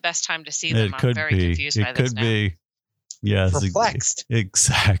that was the best time to see them. I'm very confused by this now. It could be. Yes. Perplexed.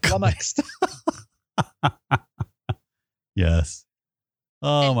 Exactly. Flummoxed. Yes.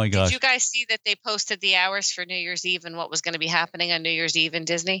 Oh my gosh. Did you guys see that they posted the hours for New Year's Eve and what was going to be happening on New Year's Eve in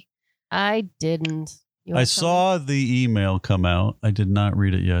Disney? I didn't. I saw the email come out. I did not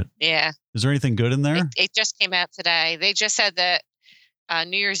read it yet. Yeah. Is there anything good in there? It just came out today. They just said that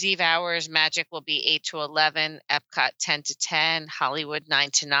New Year's Eve hours, Magic will be 8 to 11, Epcot 10 to 10, Hollywood 9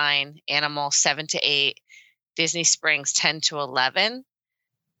 to 9, Animal 7 to 8, Disney Springs 10 to 11.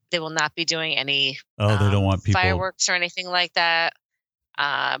 They will not be doing any they don't want people fireworks or anything like that.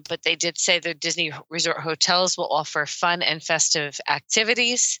 But they did say the Disney Resort hotels will offer fun and festive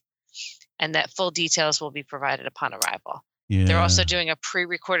activities, and that full details will be provided upon arrival. Yeah. They're also doing a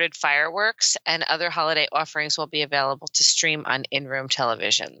pre-recorded fireworks, and other holiday offerings will be available to stream on in-room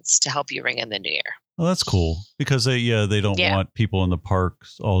televisions to help you ring in the new year. Well, that's cool because they don't want people in the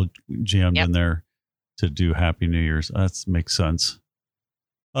parks all jammed in there to do Happy New Year's. That makes sense.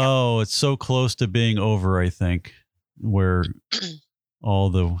 Oh, it's so close to being over, I think, where all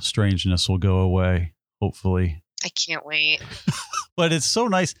the strangeness will go away, hopefully. I can't wait. But it's so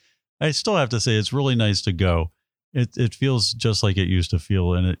nice. I still have to say it's really nice to go. It feels just like it used to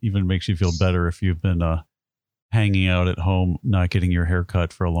feel, and it even makes you feel better if you've been hanging out at home, not getting your hair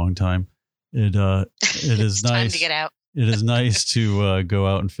cut for a long time. It is nice. Time to get out. It is nice to go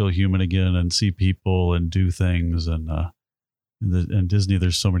out and feel human again and see people and do things, and Disney.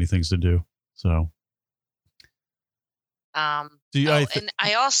 There's so many things to do. So, and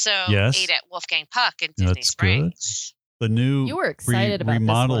I also ate at Wolfgang Puck in Disney Springs. Good. The new you were excited about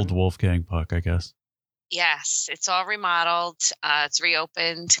remodeled this one. Wolfgang Puck, I guess. Yes, it's all remodeled. It's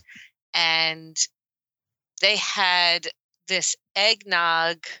reopened, and they had this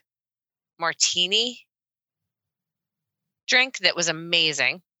eggnog martini drink that was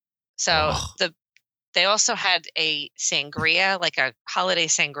amazing. So they also had a sangria, like a holiday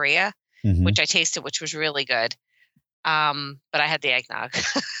sangria, which I tasted, which was really good. But I had the eggnog.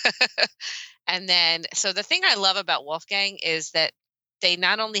 And then, so the thing I love about Wolfgang is that they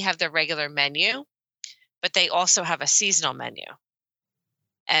not only have their regular menu, but they also have a seasonal menu.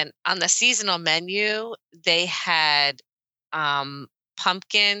 And on the seasonal menu, they had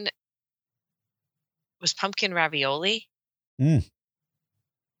pumpkin ravioli.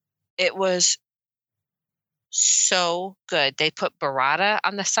 It was so good. They put burrata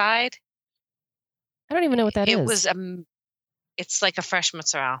on the side. I don't even know what that is. It was it's like a fresh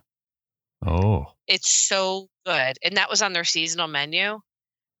mozzarella. Oh. It's so good. And that was on their seasonal menu,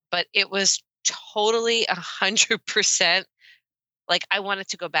 but it was totally 100%. Like, I wanted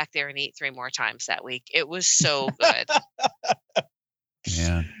to go back there and eat 3 more times that week. It was so good.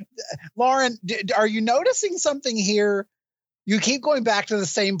 Yeah. Lauren, are you noticing something here? You keep going back to the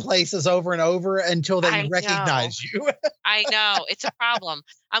same places over and over until they recognize you. I know. It's a problem.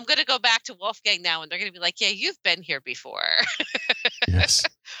 I'm going to go back to Wolfgang now, and they're going to be like, yeah, you've been here before. Yes.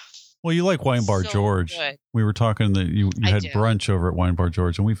 Well, you like Wine Bar George. Good. We were talking that you had brunch over at Wine Bar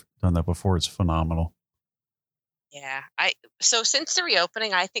George, and we've done that before. It's phenomenal. Yeah. So since the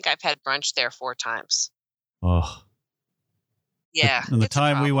reopening, I think I've had brunch there 4 times. Oh. Yeah. And the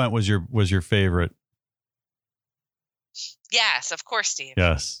time we went was your favorite. Yes, of course, Steve.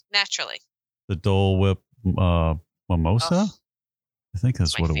 Yes. Naturally. The Dole Whip mimosa? I think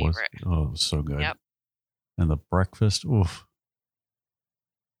that's what it was. Oh, it was so good. Yep. And the breakfast. Oof.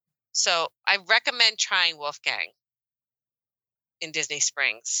 So I recommend trying Wolfgang in Disney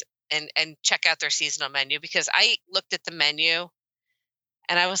Springs and check out their seasonal menu, because I looked at the menu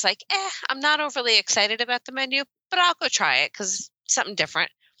and I was like, I'm not overly excited about the menu, but I'll go try it because it's something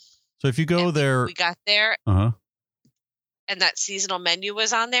different. So if you go there. We got there. Uh-huh. And that seasonal menu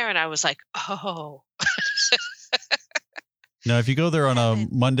was on there, and I was like, oh. Now, if you go there on a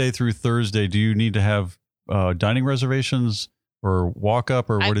Monday through Thursday, do you need to have dining reservations or walk up,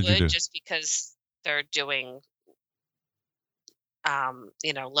 or what did you do? Just because they're doing,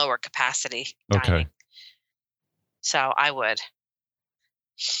 lower capacity dining. Okay. So I would.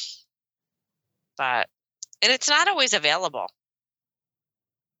 And it's not always available.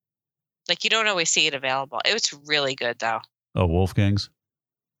 Like, you don't always see it available. It was really good, though. Oh, Wolfgang's?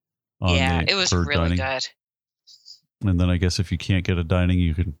 Yeah, it was really good. And then I guess if you can't get a dining,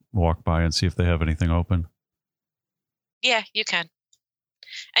 you can walk by and see if they have anything open. Yeah, you can.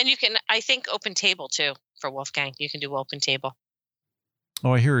 And you can, I think, open table, too, for Wolfgang. You can do open table.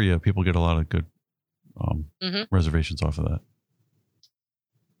 Oh, I hear you. People get a lot of good reservations off of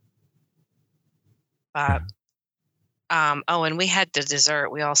that. And we had the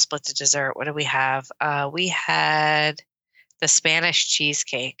dessert. We all split the dessert. What did we have? We had the Spanish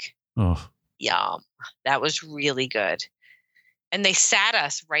cheesecake. Oh. Yum. That was really good. And they sat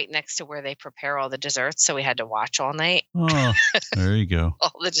us right next to where they prepare all the desserts, so we had to watch all night. Oh, there you go.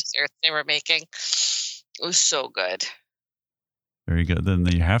 All the desserts they were making. It was so good. Very good. Then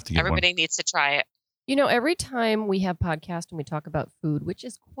you have to get Everybody needs to try it. You know, every time we have podcast and we talk about food, which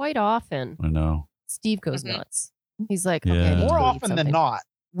is quite often, I know. Steve goes nuts. He's like, Yeah. okay, I need More to eat often than something. not.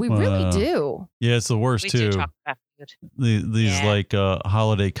 We really do. Yeah, it's the worst We too. do talk about food. These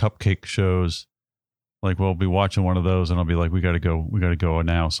holiday cupcake shows. Like, we'll be watching one of those, and I'll be like, "We got to go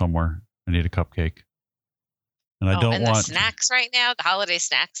now somewhere. I need a cupcake." And I don't want the snacks right now. The holiday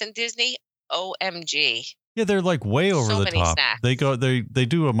snacks in Disney. OMG. Yeah, they're like way over So the many top. snacks. They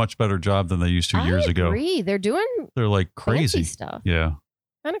do a much better job than they used to years I ago. agree. They're doing They're like crazy crazy. stuff. Yeah.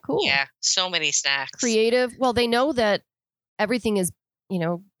 Kind of cool. Yeah, so many snacks. Creative. Well, they know that everything is,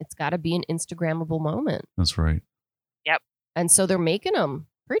 it's got to be an Instagrammable moment. That's right. And so they're making them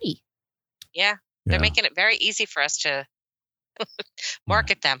pretty. Yeah, they're making it very easy for us to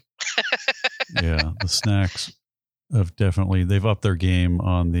market them. Yeah, the snacks they've upped their game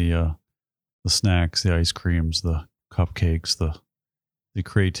on the snacks, the ice creams, the cupcakes, the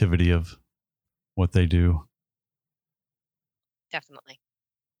creativity of what they do. Definitely.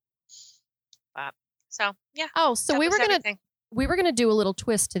 So yeah. Oh, so that we was were everything. gonna do a little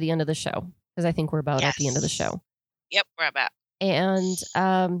twist to the end of the show because I think we're about at the end of the Yes. show. Yep, we're about. And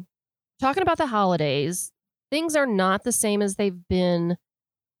talking about the holidays, things are not the same as they've been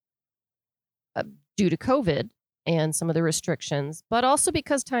due to COVID and some of the restrictions, but also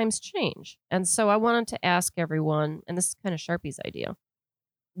because times change. And so I wanted to ask everyone, and this is kind of Sharpie's idea,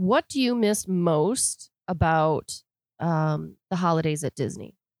 what do you miss most about the holidays at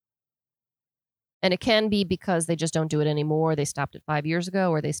Disney? And it can be because they just don't do it anymore. They stopped it 5 years ago,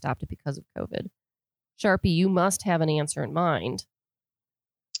 or they stopped it because of COVID. Sharpie, you must have an answer in mind.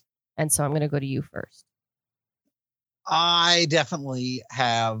 And so I'm going to go to you first. I definitely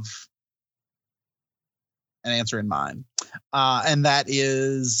have an answer in mind. And that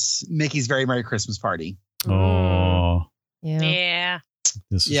is Mickey's Very Merry Christmas Party. Oh, Yeah. Yeah.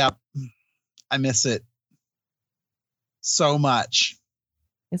 this is Yep. I miss it so much.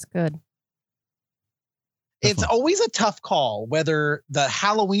 It's good. It's Definitely. always a tough call whether the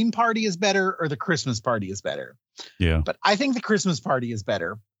Halloween party is better or the Christmas party is better. Yeah. But I think the Christmas party is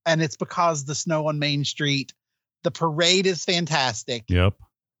better. And it's because the snow on Main Street, the parade is fantastic. Yep.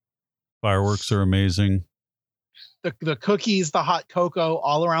 Fireworks are amazing. The cookies, the hot cocoa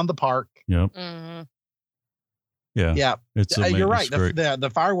all around the park. Yep. Mhm. Yeah. Yeah, It's amazing. you're right. It's great. The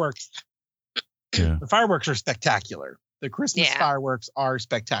fireworks, Yeah. the fireworks are spectacular. The Christmas Yeah. fireworks are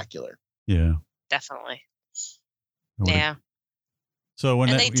spectacular. Yeah. Definitely. I would've- Yeah. So when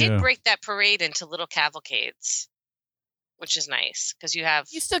And that, they did yeah. break that parade into little cavalcades, which is nice because you have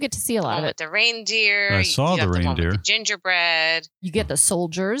You still get to see a lot one of with it. the reindeer. I saw you have the one with reindeer. the gingerbread, You get the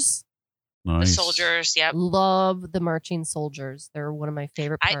soldiers. the Nice. soldiers. Yep. Love the marching soldiers. They're one of my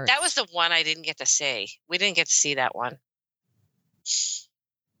favorite parts. That was the one I didn't get to see. We didn't get to see that one.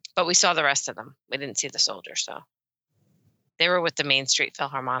 But we saw the rest of them. We didn't see the soldiers, so they were with the Main Street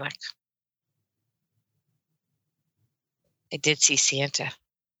Philharmonic. I did see Santa.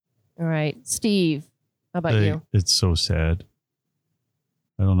 All right. Steve, how about Hey, you? It's so sad.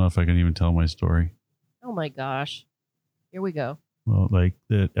 I don't know if I can even tell my story. Oh my gosh. Here we go. Well, like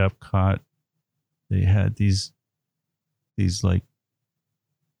at Epcot, they had these like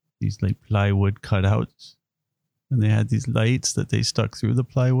plywood cutouts, and they had these lights that they stuck through the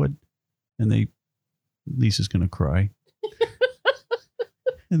plywood, and Lisa's gonna cry.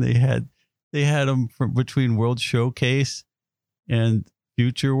 And they had them from between World Showcase and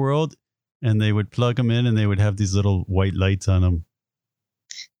Future World, and they would plug them in, and they would have these little white lights on them.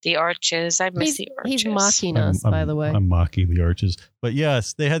 The arches. I miss the arches. He's mocking us, by the way. I'm mocking the arches. But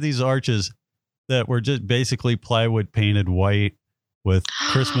yes, they had these arches that were just basically plywood painted white with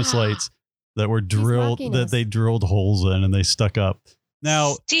Christmas lights that were drilled, mocking that us. they drilled holes in and they stuck up.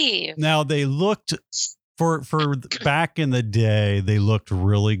 Now Steve. they looked for back in the day, they looked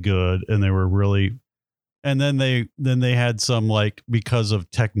really good, and they were really, and then they had some, like, because of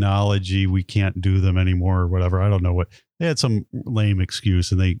technology, we can't do them anymore or whatever. I don't know what. They had some lame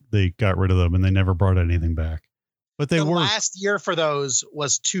excuse, and they got rid of them, and they never brought anything back. But they The were. last year for those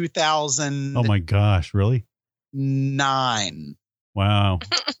was 2009. Oh my gosh, really? Wow.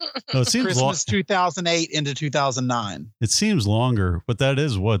 No, it seems Christmas 2008 into 2009. it seems longer, but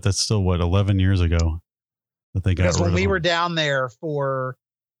that's still 11 years ago that they got Because rid when of we them. were down there for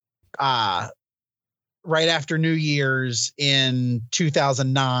right after New Year's in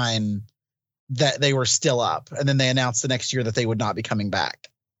 2009, that they were still up, and then they announced the next year that they would not be coming back.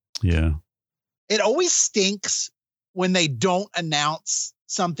 Yeah. It always stinks when they don't announce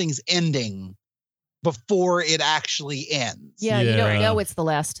something's ending before it actually ends. Yeah, you Yeah. don't know it's the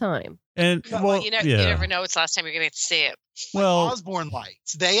last time. And Well, you yeah. never know. It's the last time you're going to get to see it. Well, Osborne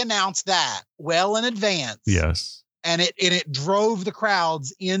Lights, they announced that well in advance. yes. And it drove the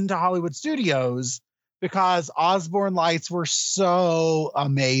crowds into Hollywood Studios because Osborne Lights were so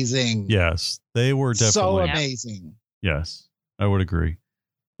amazing. Yes. They were So definitely. amazing. Yes. I would agree.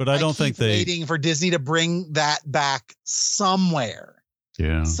 But I don't think keep waiting for Disney to bring that back somewhere.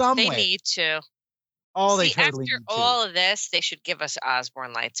 Yeah. Somewhere. They need to. Oh, they See, totally after need to. all of this, they should give us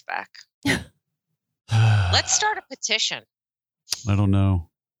Osborne Lights back. Let's start a petition. I don't know.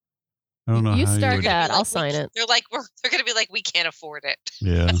 I don't know. You how start would- that. They're I'll sign it. They're like, they're going to be like, we can't afford it.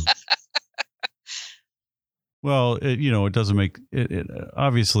 Yeah. Well, it doesn't make it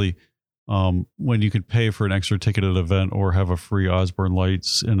obviously when you could pay for an extra ticket at an event or have a free Osborne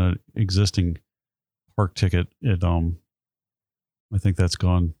Lights in an existing park ticket, I think that's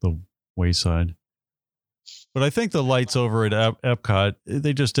gone the wayside. But I think the lights over at Epcot,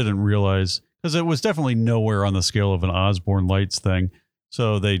 they just didn't realize, because it was definitely nowhere on the scale of an Osborne Lights thing.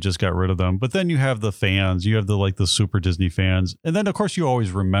 So they just got rid of them. But then you have the fans, you have the Super Disney fans. And then of course you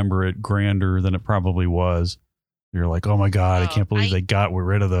always remember it grander than it probably was. You're like, oh my God, I can't believe they got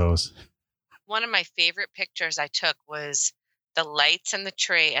rid of those. One of my favorite pictures I took was the lights in the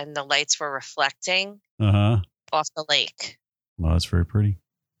tree, and the lights were reflecting off the lake. Well, that's very pretty.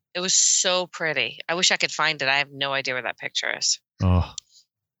 It was so pretty. I wish I could find it. I have no idea where that picture is. Oh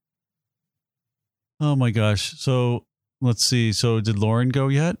my gosh. So let's see. So did Lauren go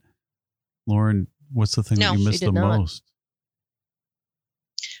yet? Lauren, what's the thing No, that you she missed did the not. most?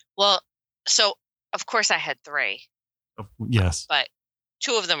 Well, so of course I had 3, Yes. but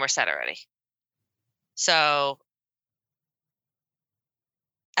 2 of them were set already. So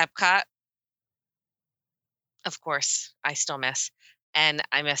Epcot, of course, I still miss. And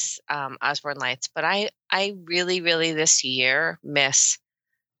I miss Osborne Lights. But I really, really this year miss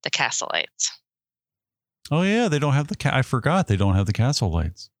the Castle Lights. Oh yeah, they don't have I forgot they don't have the castle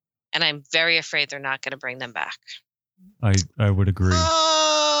lights. And I'm very afraid they're not going to bring them back. I would agree.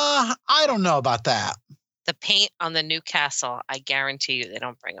 I don't know about that. The paint on the new castle, I guarantee you they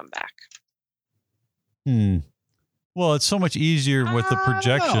don't bring them back. Well, it's so much easier with the I don't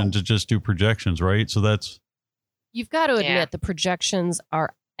projection know. to just do projections, right? So that's You've got to admit Yeah. the projections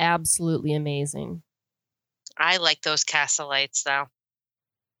are absolutely amazing. I like those castle lights, though.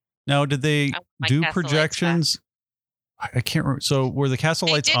 now. Did they I want my do castle lights projections? I can't remember. So were the castle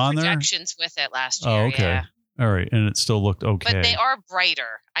They lights did on there? projections with it last year. Oh, okay. Yeah. All right, and it still looked okay. But they are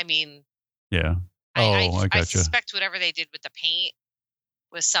brighter. I mean, Yeah. I I gotcha. suspect whatever they did with the paint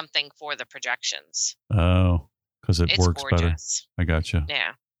was something for the projections. Oh, because it It's works better. gorgeous. I gotcha.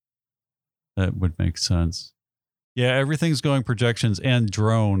 Yeah. That would make sense. Yeah, everything's going projections and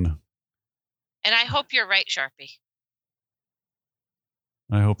drone. And I hope you're right, Sharpie.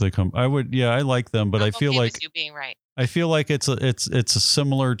 I hope they come. I would. Yeah, I like them, but I'm I feel okay like with you being right. I feel like it's a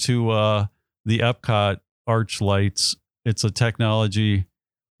similar to the Epcot arch lights. It's a technology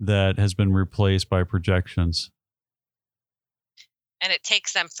that has been replaced by projections. And it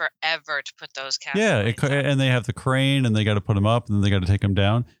takes them forever to put those castle Yeah, lights up. and they have the crane, and they got to put them up, and then they got to take them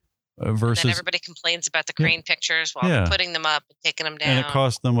down. And Versus, then everybody complains about the Yeah. crane pictures while Yeah. they're putting them up and taking them down. and it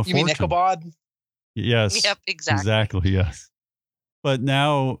cost them a You mean fortune. Ichabod? Yes. Yep, exactly. Exactly. Yes. But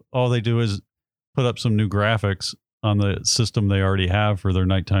now all they do is put up some new graphics on the system they already have for their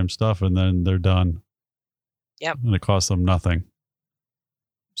nighttime stuff, and then they're done. Yep. And it costs them nothing.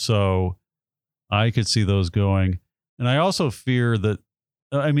 So I could see those going. And I also fear that,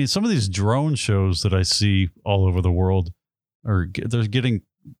 I mean, some of these drone shows that I see all over the world they're getting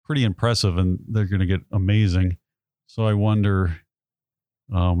pretty impressive, and they're going to get amazing. So I wonder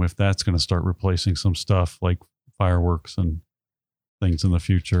if that's going to start replacing some stuff like fireworks and things in the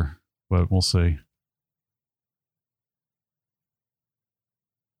future, but we'll see.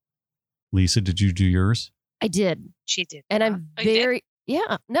 Lisa, did you do yours? I did. She did. And not. I'm Oh, you did? very,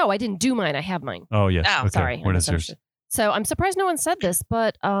 yeah. No, I didn't do mine. I have mine. Oh, yes. Oh, okay. Sorry. I What is yours? misunderstood. So I'm surprised no one said this,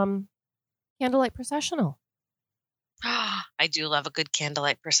 but candlelight processional. I do love a good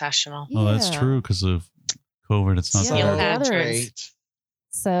candlelight processional. Oh, that's Yeah. true. Because of COVID, it's not Yeah, So Neil there. Patrick. great.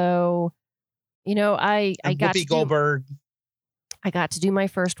 So, you know, I And got Whoopi to Goldberg. I got to do my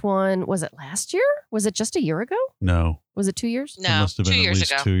first one. Was it last year? Was it just a year ago? No. Was it 2 years? It No, must have 2 been at years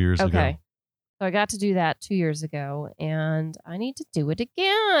least ago. 2 years Okay. ago. So I got to do that 2 years ago, and I need to do it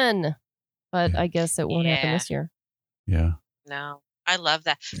again. But Yeah. I guess it won't happen Yeah. this year. Yeah. No, I love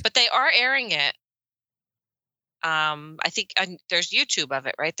that. But they are airing it. I think there's YouTube of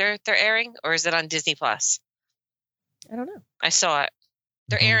it, right? They're airing, or is it on Disney Plus? I don't know. I saw it.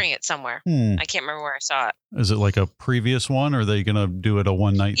 They're Mhm. airing it somewhere. Hmm. I can't remember where I saw it. Is it like a previous one, or are they going to do it a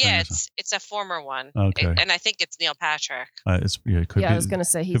one night thing? Yeah, or something? it's a former one. Okay. And I think it's Neil Patrick. It could Yeah, be. I was going to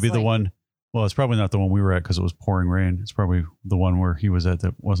say he's could be the like- one. Well, it's probably not the one we were at because it was pouring rain. It's probably the one where he was at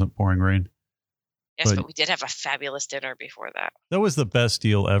that wasn't pouring rain. Yes, But- but we did have a fabulous dinner before that. That was the best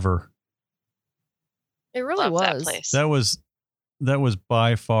deal ever. It really Love that was. place. That was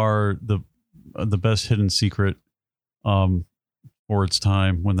by far the best hidden secret for its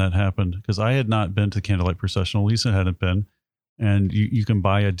time when that happened, because I had not been to Candlelight Processional. Lisa hadn't been, and you can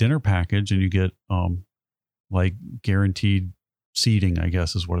buy a dinner package and you get like guaranteed seating, I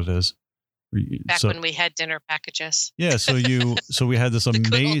guess is what it is. Back when we had dinner packages. Yeah, so we had this The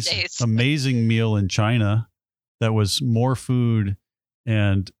good old days. amazing meal in China that was more food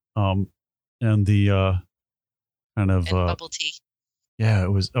and the kind of And bubble tea. yeah,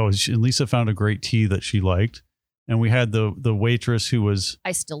 it was. Oh, and Lisa found a great tea that she liked, and we had the waitress who was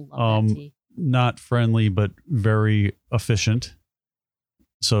I still love that tea. not friendly but very efficient,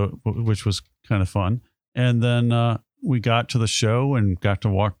 so which was kind of fun. And then we got to the show and got to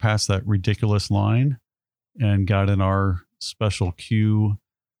walk past that ridiculous line, and got in our special queue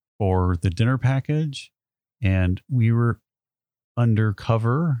for the dinner package, and we were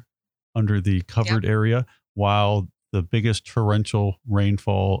undercover under the covered area while the biggest torrential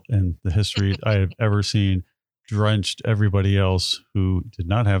rainfall in the history I have ever seen drenched everybody else who did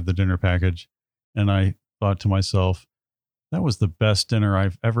not have the dinner package. And I thought to myself, that was the best dinner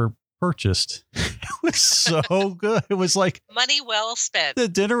I've ever purchased. It was so good. It was like Money well spent. the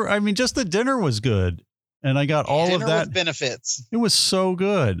dinner. I mean, just the dinner was good. And I got all Dinner of that. with benefits. It was so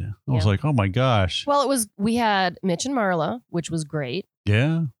good. I was Yeah. like, oh my gosh. Well, we had Mitch and Marla, which was great.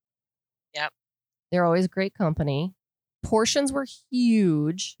 Yeah. They're always great company. Portions were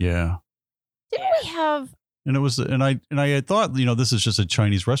huge. Yeah. Didn't we have? And it was, and I had thought, this is just a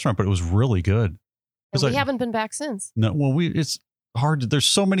Chinese restaurant, but it was really good. And 'Cause we haven't been back since. No, well, it's hard. There's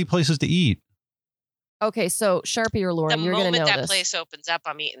so many places to eat. Okay, so Sharpie or The Lauren, you're going to moment know that this. place opens up,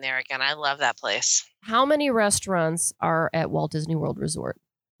 I'm eating there again. I love that place. How many restaurants are at Walt Disney World Resort?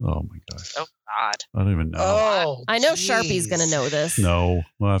 Oh my gosh. Oh God. I don't even know. Oh, I know Sharpie's going to know this. No,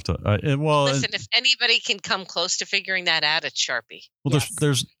 we'll have to. Listen, if anybody can come close to figuring that out, it's Sharpie. Yes.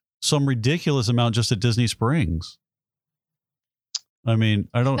 there's some ridiculous amount just at Disney Springs. I mean,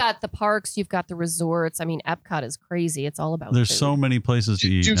 I You've don't. got the parks, you've got the resorts. I mean, Epcot is crazy. It's all about There's food. so many places to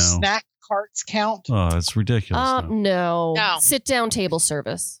eat Do now. snack carts count? Oh, it's ridiculous. now. No. No. Sit down table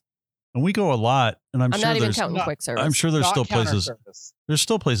service. And we go a lot, and I'm I'm sure not even there's. counting no- quick service. I'm sure there's Not still counter places. service. There's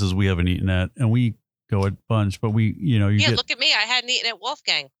still places we haven't eaten at, and we go a bunch. But we, you Yeah, get. look at me. I hadn't eaten at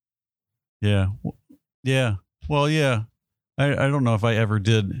Wolfgang. Yeah. Yeah. Well, yeah. I don't know if I ever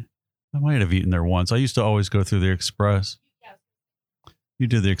did. I might have eaten there once. I used to always go through the Express. You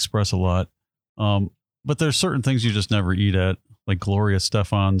did the Express a lot. But there's certain things you just never eat at, like Gloria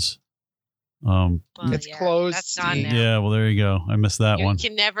Stefan's. Well, It's closed. That's gone now. Yeah, well, there you go. I missed that You one.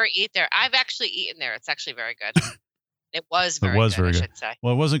 can never eat there. I've actually eaten there. It's actually very good. It was very was good, very I good. should say.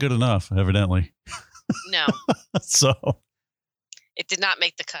 Well, it wasn't good enough, evidently. No, So, it did not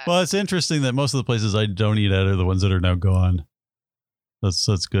make the cut. well, it's interesting that most of the places I don't eat at are the ones that are now gone. That's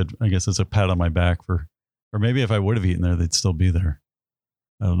good. I guess it's a pat on my back for, or maybe if I would have eaten there, they'd still be there.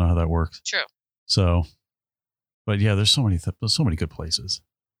 I don't know how that works. True. So, but yeah, there's so many good places.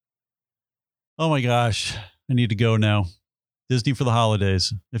 Oh my gosh, I need to go now. Disney for the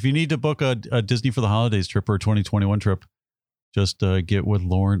holidays. If you need to book a Disney for the holidays trip or a 2021 trip, just get with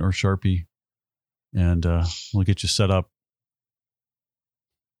Lauren or Sharpie, and we'll get you set up.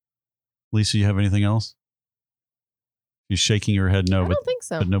 Lisa, you have anything else? She's shaking her head no, I but don't think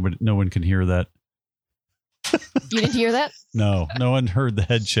so. but no one can hear that. You didn't hear that? No one heard the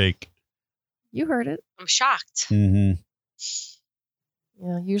head shake. You heard it. I'm shocked. Mm-hmm.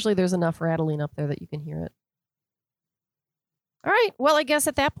 Yeah, usually there's enough rattling up there that you can hear it. All right. Well, I guess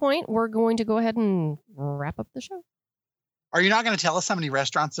at that point, we're going to go ahead and wrap up the show. Are you not going to tell us how many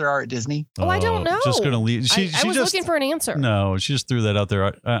restaurants there are at Disney? Oh, I don't know. Just gonna leave. I She was just looking for an answer. no. She just threw that out there.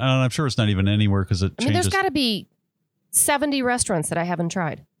 And I'm sure it's not even anywhere because it I mean, changes. there's got to be 70 restaurants that I haven't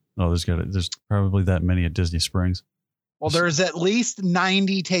tried. Oh, there's probably that many at Disney Springs. Well, there's at least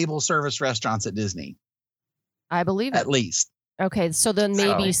 90 table service restaurants at Disney. I believe it. At least. Okay, so then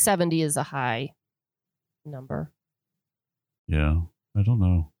maybe So- 70 is a high number. Yeah, I don't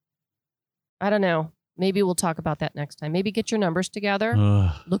know. I don't know. Maybe we'll talk about that next time. Maybe get your numbers together.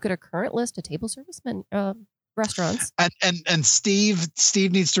 Look at a current list of table service restaurants. And Steve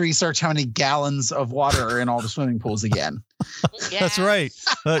needs to research how many gallons of water are in all the swimming pools again. That's Yeah. right.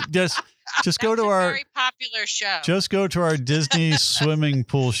 Just go That's to a our very popular show. just go to our Disney swimming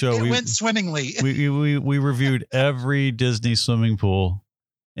pool show. It went swimmingly. we reviewed every Disney swimming pool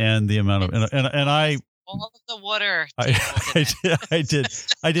and the amount of and I all of the water.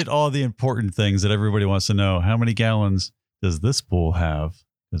 I did all the important things that everybody wants to know. How many gallons does this pool have?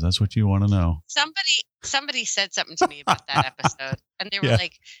 Because that's what you want to know. Somebody said something to me about that episode, and they were Yeah.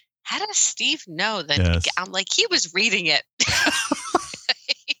 like, "How does Steve know that?" Yes. I'm like, he was reading it.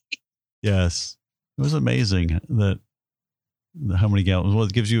 Yes, it was amazing that how many gallons. Well,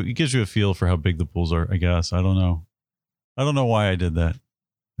 it gives you a feel for how big the pools are. I guess I don't know. I don't know why I did that.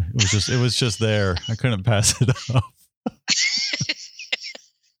 It was just there. I couldn't pass it up.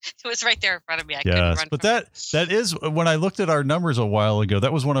 It was right there in front of me. I couldn't Yes, run. but from it. that is when I looked at our numbers a while ago.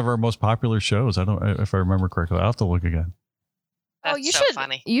 That was one of our most popular shows. I don't if I remember correctly. I'll have to look again. That's you so should.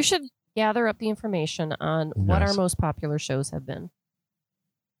 funny. You should gather up the information on what our Yes. most popular shows have been.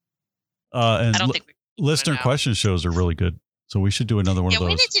 And I don't think we listener know. question shows are really good. So we should do another one Yeah, of those.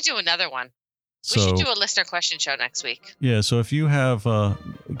 we need to do another one. So We should do a listener question show next week. yeah, so if you have go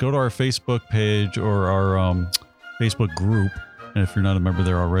to our Facebook page or our Facebook group, and if you're not a member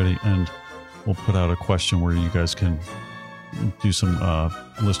there already, and we'll put out a question where you guys can do some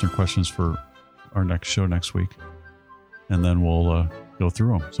listener questions for our next show next week, and then we'll go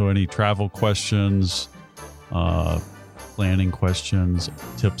through them. So any travel questions, planning questions,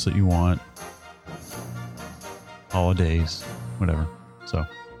 tips that you want, holidays, whatever. So,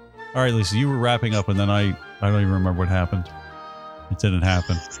 all right, Lisa, you were wrapping up, and then I don't even remember what happened. It didn't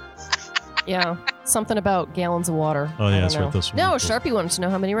happen. Yeah, something about gallons of water. Oh, I yeah, don't that's right, know. this one. No, Sharpie wanted to know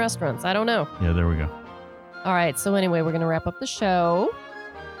how many restaurants. I don't know. Yeah, there we go. All right, so anyway, we're going to wrap up the show.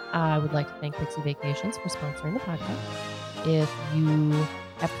 I would like to thank Pixie Vacations for sponsoring the podcast. If you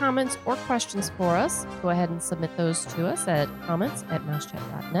have comments or questions for us, go ahead and submit those to us at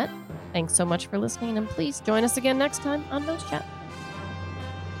comments@mousechat.net. Thanks so much for listening, and please join us again next time on Mouse Chat.